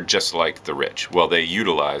that we're just like the rich? Well, they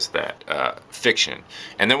utilized that fiction.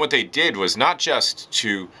 And then what they did was not just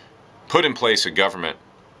to put in place a government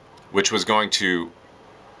which was going to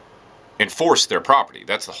enforce their property.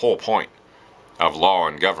 That's the whole point of law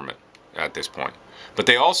and government at this point. But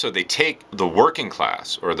they take the working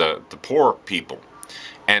class, or the poor people,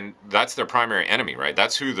 and that's their primary enemy, right?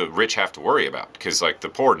 That's who the rich have to worry about, because like the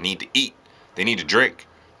poor need to eat, they need to drink,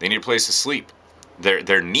 they need a place to sleep.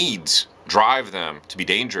 Their needs drive them to be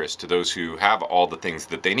dangerous to those who have all the things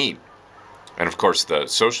that they need. And of course the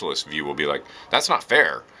socialist view will be like, that's not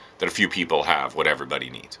fair that a few people have what everybody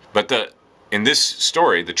needs. But in this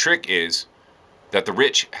story, the trick is that the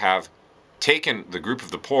rich have taken the group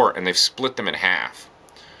of the poor and they've split them in half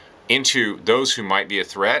into those who might be a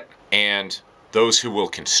threat and those who will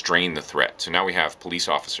constrain the threat. So now we have police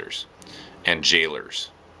officers and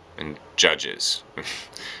jailers and judges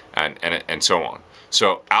and so on.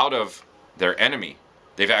 So out of their enemy,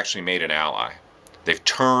 they've actually made an ally. They've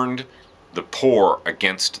turned the poor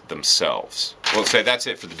against themselves. Well, say that's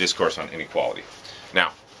it for the discourse on inequality.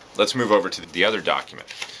 Now, let's move over to the other document.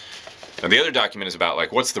 Now, the other document is about,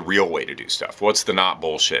 like, what's the real way to do stuff? What's the not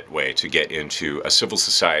bullshit way to get into a civil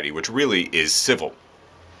society, which really is civil,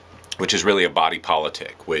 which is really a body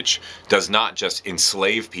politic, which does not just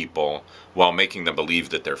enslave people while making them believe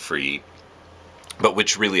that they're free, but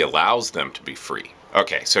which really allows them to be free.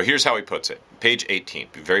 Okay, so here's how he puts it. Page 18,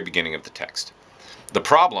 the very beginning of the text. The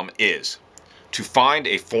problem is to find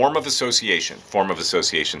a form of association. Form of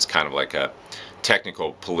association is kind of like a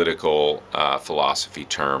technical political philosophy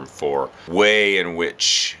term for way in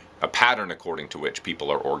which, a pattern according to which people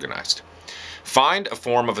are organized. Find a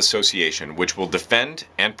form of association which will defend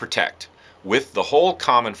and protect with the whole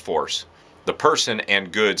common force the person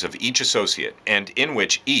and goods of each associate, and in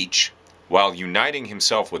which each, while uniting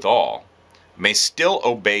himself with all, may still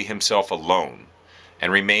obey himself alone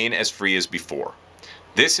and remain as free as before.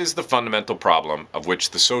 This is the fundamental problem of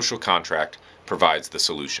which the social contract provides the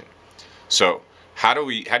solution. So how do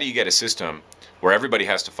you get a system where everybody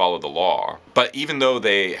has to follow the law, but even though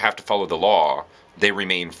they have to follow the law, they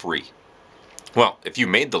remain free? Well, if you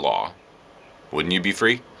made the law, wouldn't you be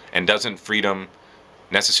free? And doesn't freedom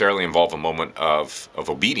necessarily involve a moment of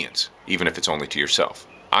obedience, even if it's only to yourself?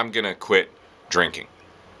 I'm gonna quit drinking.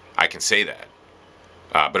 I can say that.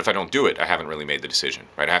 But if I don't do it, I haven't really made the decision,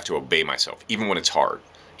 right? I have to obey myself, even when it's hard,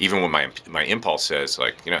 even when my impulse says,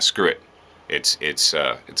 like, you know, screw it, it's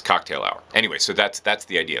cocktail hour. Anyway, so that's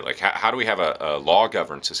the idea. Like, how do we have a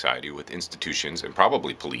law-governed society with institutions and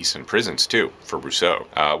probably police and prisons too, for Rousseau,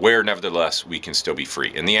 where nevertheless we can still be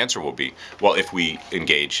free? And the answer will be, well, if we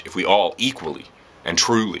all equally and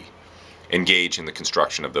truly engage in the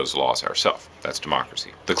construction of those laws ourselves. That's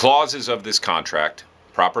democracy. The clauses of this contract,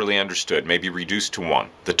 properly understood, may be reduced to one: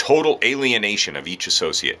 the total alienation of each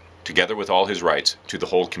associate, together with all his rights, to the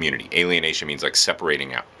whole community. Alienation means like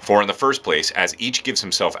separating out. For in the first place, as each gives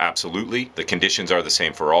himself absolutely, the conditions are the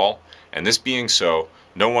same for all, and this being so,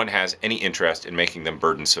 no one has any interest in making them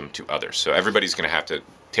burdensome to others. So everybody's going to have to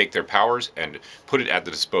take their powers and put it at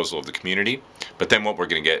the disposal of the community, but then what we're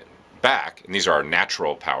going to get back, and these are our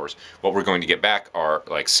natural powers, what we're going to get back are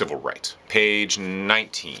like civil rights. Page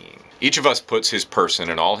 19. Each of us puts his person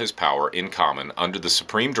and all his power in common under the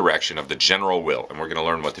supreme direction of the general will, and we're going to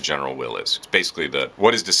learn what the general will is. It's basically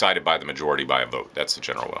what is decided by the majority by a vote. That's the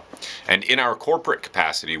general will. And in our corporate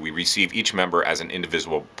capacity, we receive each member as an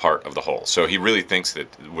indivisible part of the whole. So he really thinks that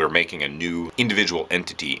we're making a new individual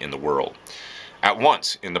entity in the world. At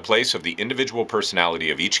once, in the place of the individual personality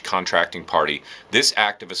of each contracting party, this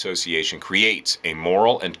act of association creates a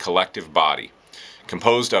moral and collective body,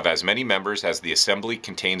 composed of as many members as the assembly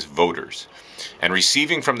contains voters, and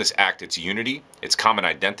receiving from this act its unity, its common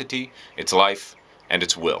identity, its life, and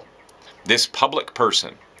its will. This public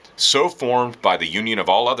person, so formed by the union of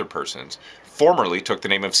all other persons, formerly took the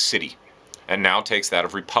name of city, and now takes that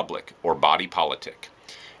of republic, or body politic.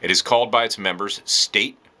 It is called by its members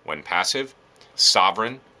state when passive,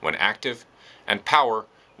 sovereign when active, and power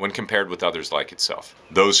when compared with others like itself.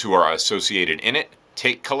 Those who are associated in it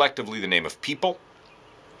take collectively the name of people,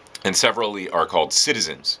 and severally are called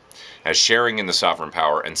citizens, as sharing in the sovereign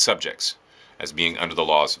power, and subjects, as being under the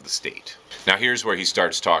laws of the state. Now here's where he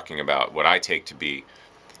starts talking about what I take to be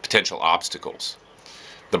potential obstacles.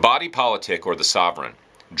 The body politic, or the sovereign,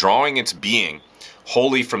 drawing its being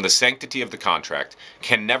wholly from the sanctity of the contract,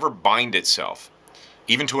 can never bind itself,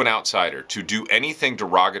 even to an outsider, to do anything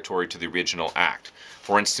derogatory to the original act.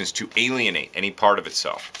 For instance, to alienate any part of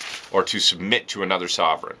itself, or to submit to another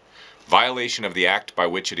sovereign. Violation of the act by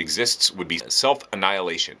which it exists would be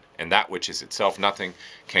self-annihilation, and that which is itself nothing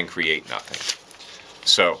can create nothing.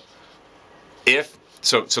 So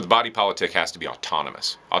the body politic has to be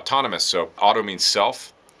autonomous. Autonomous, so auto means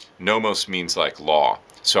self, nomos means like law.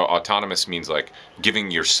 So autonomous means like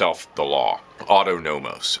giving yourself the law.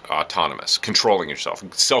 Autonomos, autonomous, controlling yourself.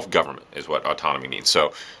 Self-government is what autonomy means.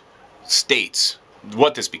 So states,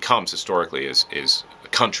 what this becomes historically is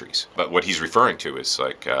countries. But what he's referring to is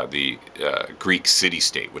like the Greek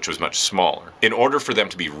city-state, which was much smaller. In order for them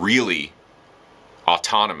to be really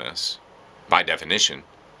autonomous, by definition,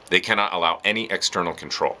 they cannot allow any external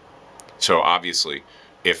control. So obviously,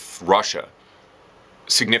 if Russia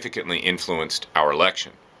significantly influenced our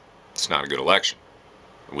election, it's not a good election.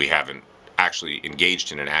 We haven't actually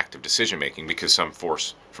engaged in an act of decision making because some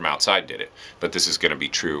force from outside did it. But this is going to be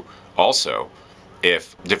true also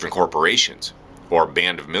if different corporations or a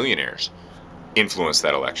band of millionaires influence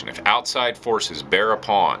that election. If outside forces bear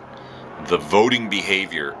upon the voting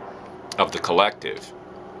behavior of the collective,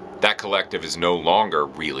 that collective is no longer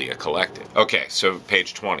really a collective. Okay, so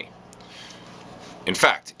page 20. In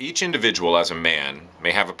fact, each individual as a man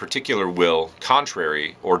may have a particular will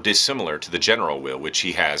contrary or dissimilar to the general will which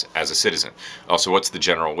he has as a citizen. Also, what's the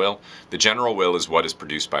general will? The general will is what is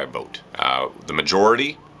produced by a vote. The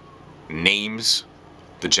majority names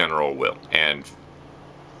the general will, and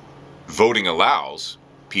voting allows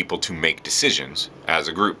people to make decisions as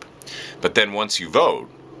a group. But then once you vote,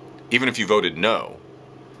 even if you voted no,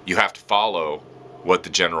 you have to follow what the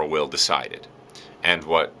general will decided. And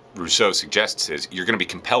what Rousseau suggests is you're going to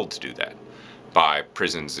be compelled to do that by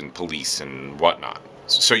prisons and police and whatnot.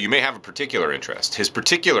 So you may have a particular interest. His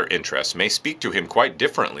particular interest may speak to him quite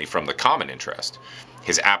differently from the common interest.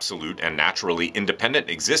 His absolute and naturally independent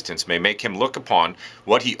existence may make him look upon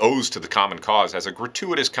what he owes to the common cause as a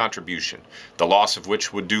gratuitous contribution, the loss of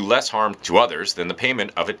which would do less harm to others than the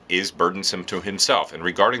payment of it is burdensome to himself. And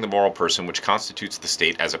regarding the moral person which constitutes the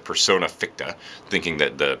state as a persona ficta, thinking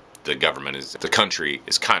that the government is, the country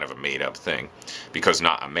is kind of a made-up thing, because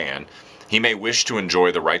not a man, he may wish to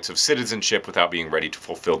enjoy the rights of citizenship without being ready to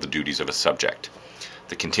fulfill the duties of a subject.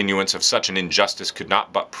 The continuance of such an injustice could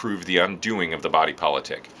not but prove the undoing of the body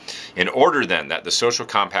politic. In order, then, that the social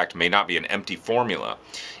compact may not be an empty formula,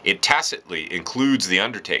 it tacitly includes the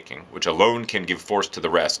undertaking, which alone can give force to the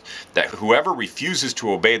rest, that whoever refuses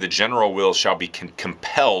to obey the general will shall be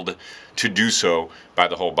compelled to do so by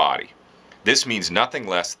the whole body. This means nothing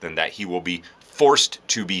less than that he will be forced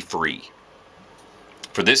to be free.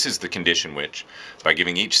 For this is the condition which, by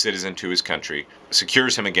giving each citizen to his country,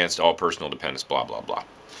 secures him against all personal dependence, blah, blah, blah.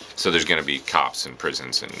 So there's going to be cops and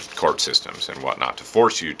prisons and court systems and whatnot to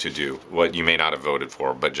force you to do what you may not have voted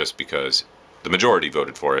for, but just because the majority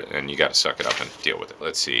voted for it, and you got to suck it up and deal with it.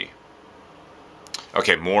 Let's see.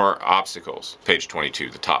 Okay, more obstacles. Page 22,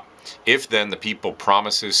 the top. If then the people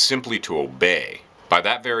promises simply to obey, by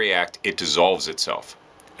that very act it dissolves itself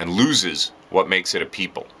and loses what makes it a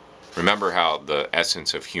people. Remember how the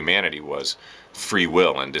essence of humanity was free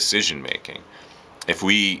will and decision making. If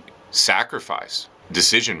we sacrifice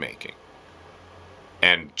decision making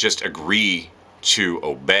and just agree to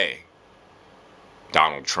obey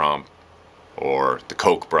Donald Trump or the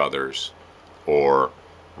Koch brothers or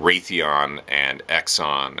Raytheon and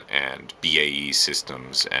Exxon and BAE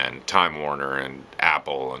Systems and Time Warner and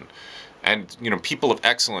Apple and you know, people of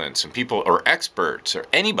excellence and people or experts or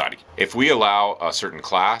anybody. If we allow a certain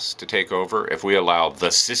class to take over, if we allow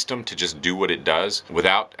the system to just do what it does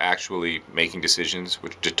without actually making decisions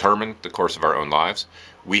which determine the course of our own lives,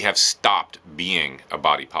 we have stopped being a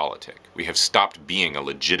body politic. We have stopped being a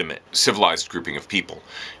legitimate civilized grouping of people.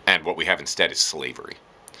 And what we have instead is slavery.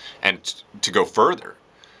 And to go further,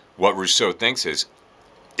 what Rousseau thinks is,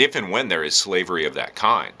 if and when there is slavery of that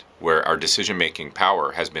kind, where our decision-making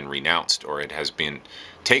power has been renounced or it has been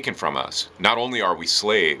taken from us, not only are we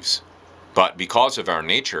slaves, but because of our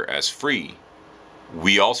nature as free,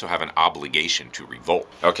 we also have an obligation to revolt.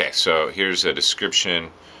 Okay, so here's a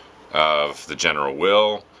description of the general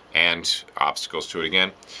will and obstacles to it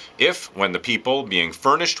again. If, when the people, being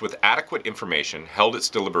furnished with adequate information, held its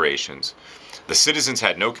deliberations, the citizens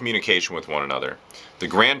had no communication with one another, the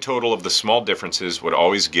grand total of the small differences would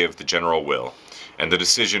always give the general will, and the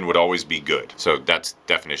decision would always be good. So that's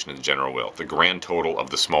definition of the general will, the grand total of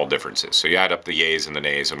the small differences. So you add up the yays and the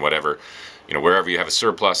nays and whatever, you know, wherever you have a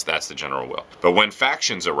surplus, that's the general will. But when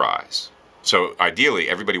factions arise, so ideally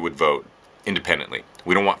everybody would vote independently.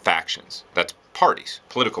 We don't want factions. That's parties,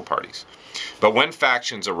 political parties. But when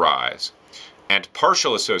factions arise and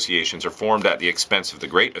partial associations are formed at the expense of the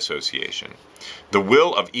great association, the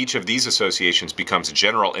will of each of these associations becomes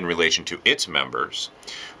general in relation to its members,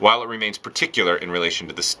 while it remains particular in relation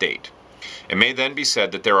to the state. It may then be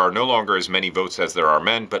said that there are no longer as many votes as there are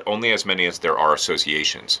men, but only as many as there are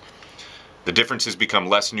associations. The differences become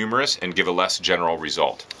less numerous and give a less general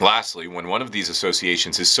result. Lastly, when one of these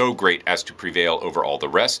associations is so great as to prevail over all the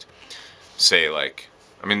rest, say like,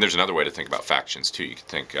 I mean, there's another way to think about factions too. You could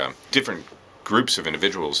think different groups of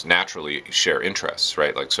individuals naturally share interests,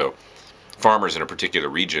 right? Like, so farmers in a particular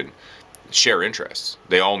region share interests.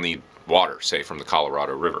 They all need water, say, from the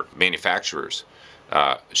Colorado River. Manufacturers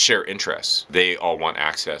share interests. They all want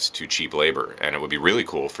access to cheap labor, and it would be really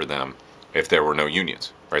cool for them if there were no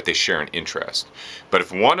unions, right? They share an interest. But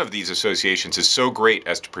if one of these associations is so great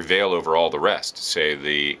as to prevail over all the rest, say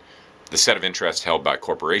the the set of interests held by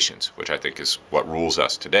corporations, which I think is what rules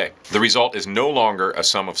us today. The result is no longer a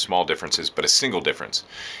sum of small differences, but a single difference.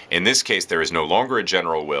 In this case, there is no longer a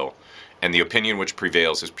general will, and the opinion which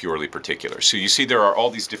prevails is purely particular. So you see there are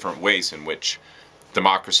all these different ways in which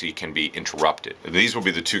democracy can be interrupted. And these will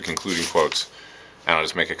be the two concluding quotes, and I'll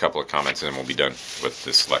just make a couple of comments and then we'll be done with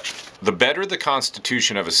this lecture. The better the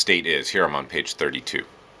constitution of a state is, here I'm on page 32,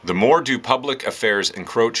 the more do public affairs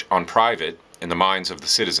encroach on private in the minds of the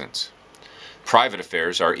citizens. Private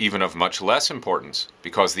affairs are even of much less importance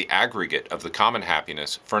because the aggregate of the common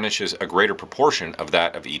happiness furnishes a greater proportion of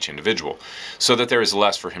that of each individual, so that there is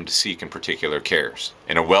less for him to seek in particular cares.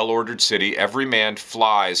 In a well-ordered city, every man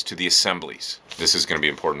flies to the assemblies. This is going to be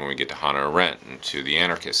important when we get to Hannah Arendt and to the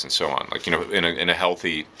anarchists and so on. Like, you know, in a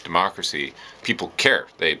healthy democracy, people care.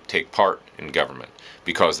 They take part in government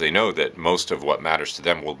because they know that most of what matters to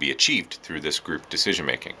them will be achieved through this group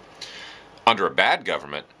decision-making. Under a bad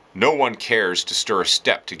government, no one cares to stir a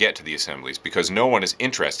step to get to the assemblies because no one is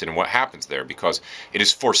interested in what happens there because it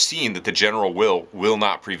is foreseen that the general will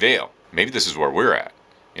not prevail. Maybe this is where we're at.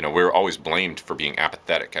 You know, we're always blamed for being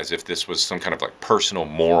apathetic as if this was some kind of like personal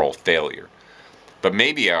moral failure. But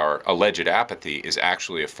maybe our alleged apathy is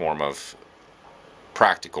actually a form of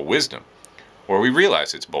practical wisdom where we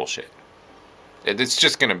realize it's bullshit. It's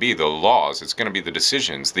just going to be the laws. It's going to be the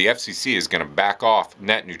decisions. The FCC is going to back off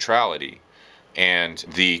net neutrality. And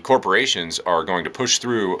the corporations are going to push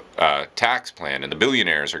through a tax plan, and the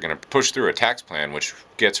billionaires are going to push through a tax plan which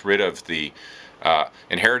gets rid of the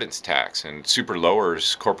inheritance tax and super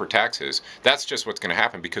lowers corporate taxes. That's just what's going to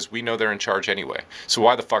happen because we know they're in charge anyway. So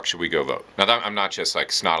why the fuck should we go vote? Now, I'm not just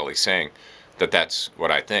like snottily saying that that's what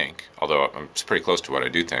I think, although it's pretty close to what I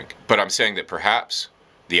do think. But I'm saying that perhaps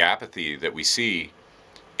the apathy that we see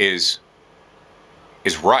is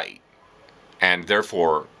right, and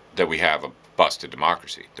therefore that we have a busted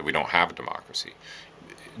democracy, that we don't have a democracy.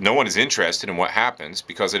 No one is interested in what happens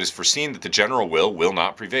because it is foreseen that the general will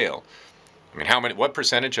not prevail. I mean, what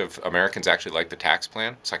percentage of Americans actually like the tax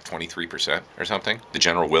plan? It's like 23% or something. The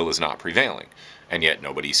general will is not prevailing, and yet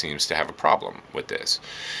nobody seems to have a problem with this.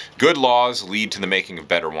 Good laws lead to the making of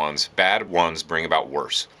better ones. Bad ones bring about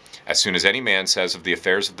worse. As soon as any man says of the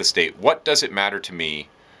affairs of the state, "What does it matter to me?"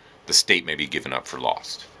 the state may be given up for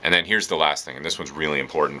lost. And then here's the last thing, and this one's really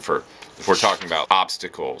important for if we're talking about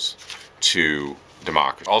obstacles to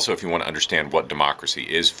democracy. Also, if you want to understand what democracy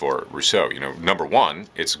is for Rousseau, you know, number one,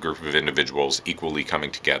 it's a group of individuals equally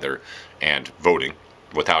coming together and voting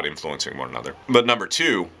without influencing one another. But number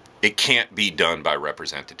two, it can't be done by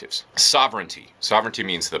representatives. Sovereignty. Sovereignty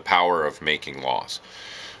means the power of making laws.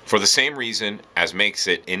 For the same reason as makes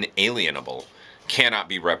it inalienable, cannot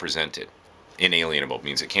be represented. Inalienable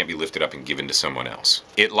means it can't be lifted up and given to someone else.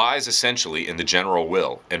 It lies essentially in the general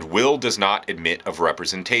will, and will does not admit of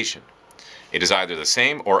representation. It is either the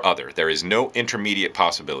same or other. There is no intermediate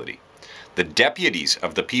possibility. The deputies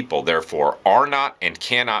of the people, therefore, are not and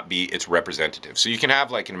cannot be its representatives. So you can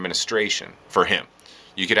have like an administration for him.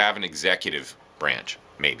 You could have an executive branch,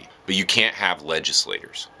 maybe. But you can't have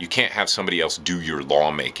legislators. You can't have somebody else do your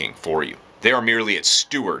lawmaking for you. They are merely its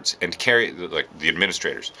stewards and like the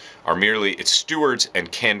administrators, are merely its stewards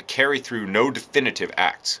and can carry through no definitive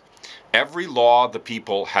acts. Every law the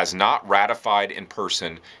people has not ratified in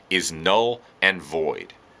person is null and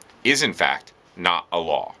void, is in fact not a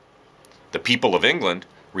law. The people of England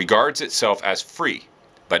regards itself as free,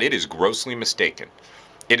 but it is grossly mistaken.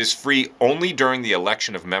 It is free only during the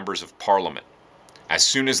election of members of Parliament. As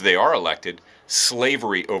soon as they are elected,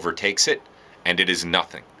 slavery overtakes it, and it is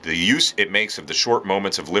nothing. The use it makes of the short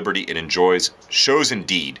moments of liberty it enjoys shows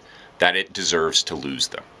indeed that it deserves to lose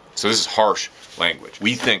them. So this is harsh language.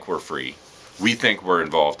 We think we're free. We think we're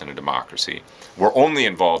involved in a democracy. We're only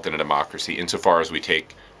involved in a democracy insofar as we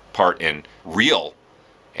take part in real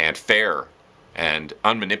and fair and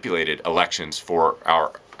unmanipulated elections for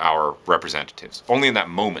our representatives. Only in that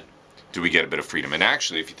moment do we get a bit of freedom. And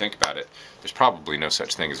actually, if you think about it, there's probably no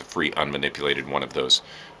such thing as a free, unmanipulated one of those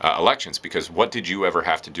elections, because what did you ever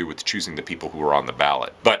have to do with choosing the people who were on the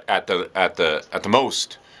ballot? But at the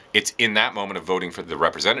most, it's in that moment of voting for the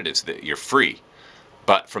representatives that you're free.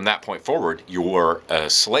 But from that point forward, you're a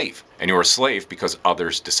slave, and you're a slave because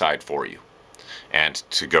others decide for you. And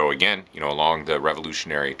to go again, you know, along the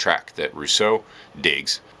revolutionary track that Rousseau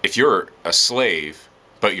digs, if you're a slave,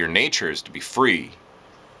 but your nature is to be free,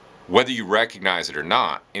 whether you recognize it or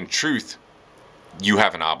not, in truth, you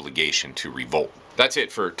have an obligation to revolt. That's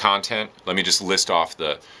it for content. Let me just list off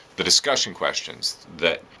the discussion questions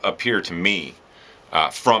that appear to me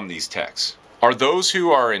from these texts. Are those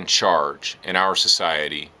who are in charge in our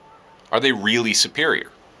society, are they really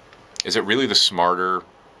superior? Is it really the smarter,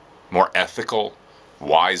 more ethical,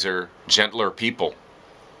 wiser, gentler people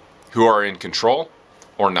who are in control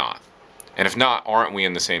or not? And if not, aren't we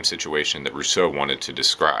in the same situation that Rousseau wanted to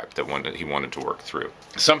describe, that he wanted to work through?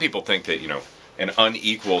 Some people think that, an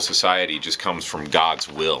unequal society just comes from God's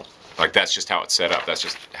will. Like, that's just how it's set up. That's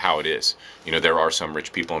just how it is. There are some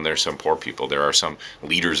rich people and there's some poor people. There are some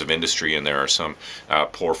leaders of industry and there are some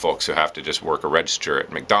poor folks who have to just work a register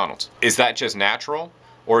at McDonald's. Is that just natural?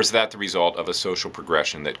 Or is that the result of a social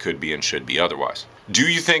progression that could be and should be otherwise? Do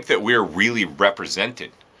you think that we're really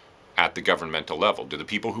represented at the governmental level? Do the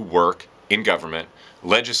people who work in government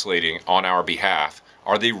legislating on our behalf,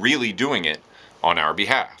 are they really doing it on our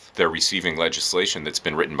behalf? They're receiving legislation that's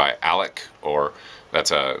been written by ALEC, or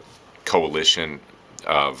that's a coalition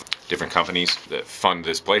of different companies that fund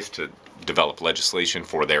this place to develop legislation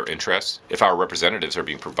for their interests. If our representatives are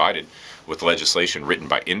being provided with legislation written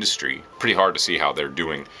by industry, pretty hard to see how they're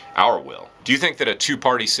doing our will. Do you think that a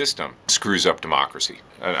two-party system screws up democracy?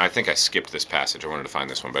 I think I skipped this passage. I wanted to find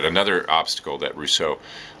this one. But another obstacle that Rousseau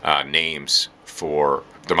names for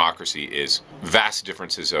democracy is vast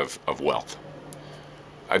differences of wealth.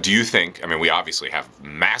 Do you think, we obviously have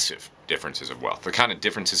massive differences of wealth, the kind of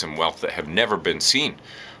differences in wealth that have never been seen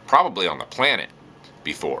probably on the planet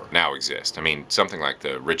before now exist. Something like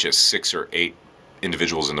the richest 6 or 8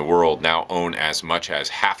 individuals in the world now own as much as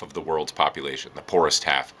half of the world's population, the poorest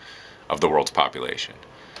half of the world's population.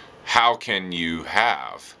 How can you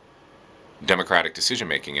have democratic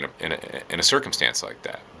decision-making in a circumstance like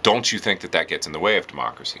that? Don't you think that that gets in the way of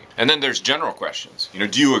democracy? And then there's general questions.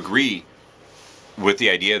 Do you agree with the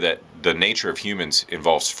idea that the nature of humans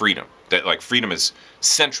involves freedom? That freedom is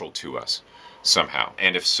central to us somehow?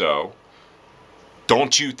 And if so,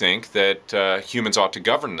 don't you think that humans ought to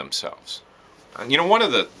govern themselves? One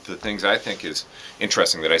of the things I think is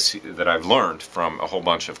interesting that I've learned from a whole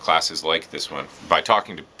bunch of classes like this one, by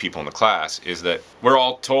talking to people in the class, is that we're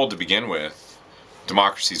all told to begin with,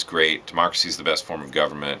 democracy's great, democracy's the best form of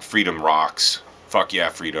government, freedom rocks, fuck yeah,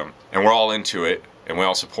 freedom, and we're all into it, and we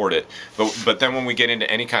all support it. But then when we get into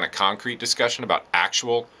any kind of concrete discussion about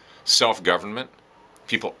actual self-government,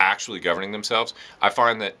 people actually governing themselves, I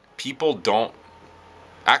find that people don't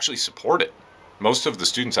actually support it. Most of the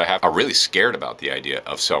students I have are really scared about the idea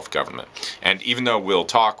of self-government. And even though we'll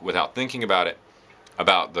talk without thinking about it,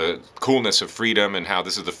 about the coolness of freedom and how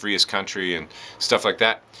this is the freest country and stuff like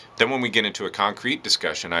that, then when we get into a concrete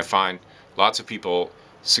discussion, I find lots of people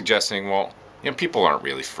suggesting, well, people aren't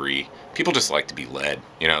really free. People just like to be led.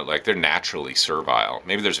 They're naturally servile.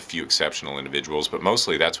 Maybe there's a few exceptional individuals, but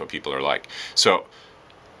mostly that's what people are like. So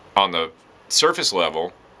on the surface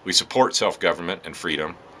level, we support self-government and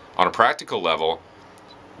freedom. On a practical level,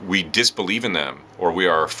 we disbelieve in them or we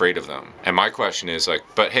are afraid of them. And my question is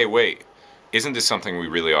but hey, wait, isn't this something we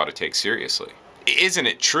really ought to take seriously? Isn't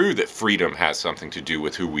it true that freedom has something to do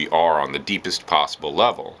with who we are on the deepest possible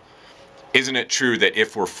level? Isn't it true that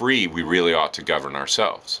if we're free, we really ought to govern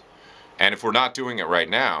ourselves? And if we're not doing it right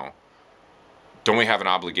now, don't we have an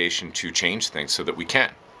obligation to change things so that we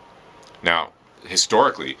can? Now,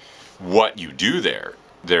 historically, what you do there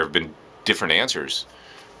have been different answers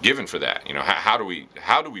given for that. How do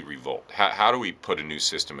we revolt? How do we put a new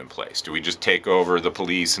system in place? Do we just take over the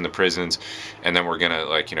police and the prisons and then we're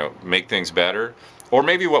gonna make things better? Or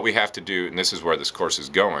maybe what we have to do, and this is where this course is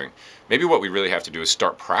going, maybe what we really have to do is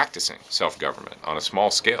start practicing self-government on a small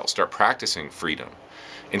scale. Start practicing freedom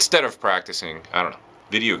instead of practicing, I don't know,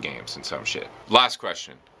 video games and some shit. Last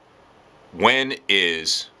question. When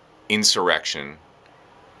is insurrection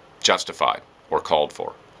justified or called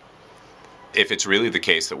for? If it's really the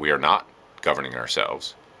case that we are not governing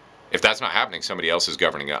ourselves, if that's not happening, somebody else is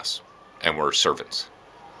governing us, and we're servants.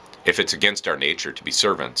 If it's against our nature to be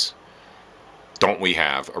servants, don't we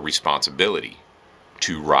have a responsibility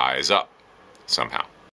to rise up somehow?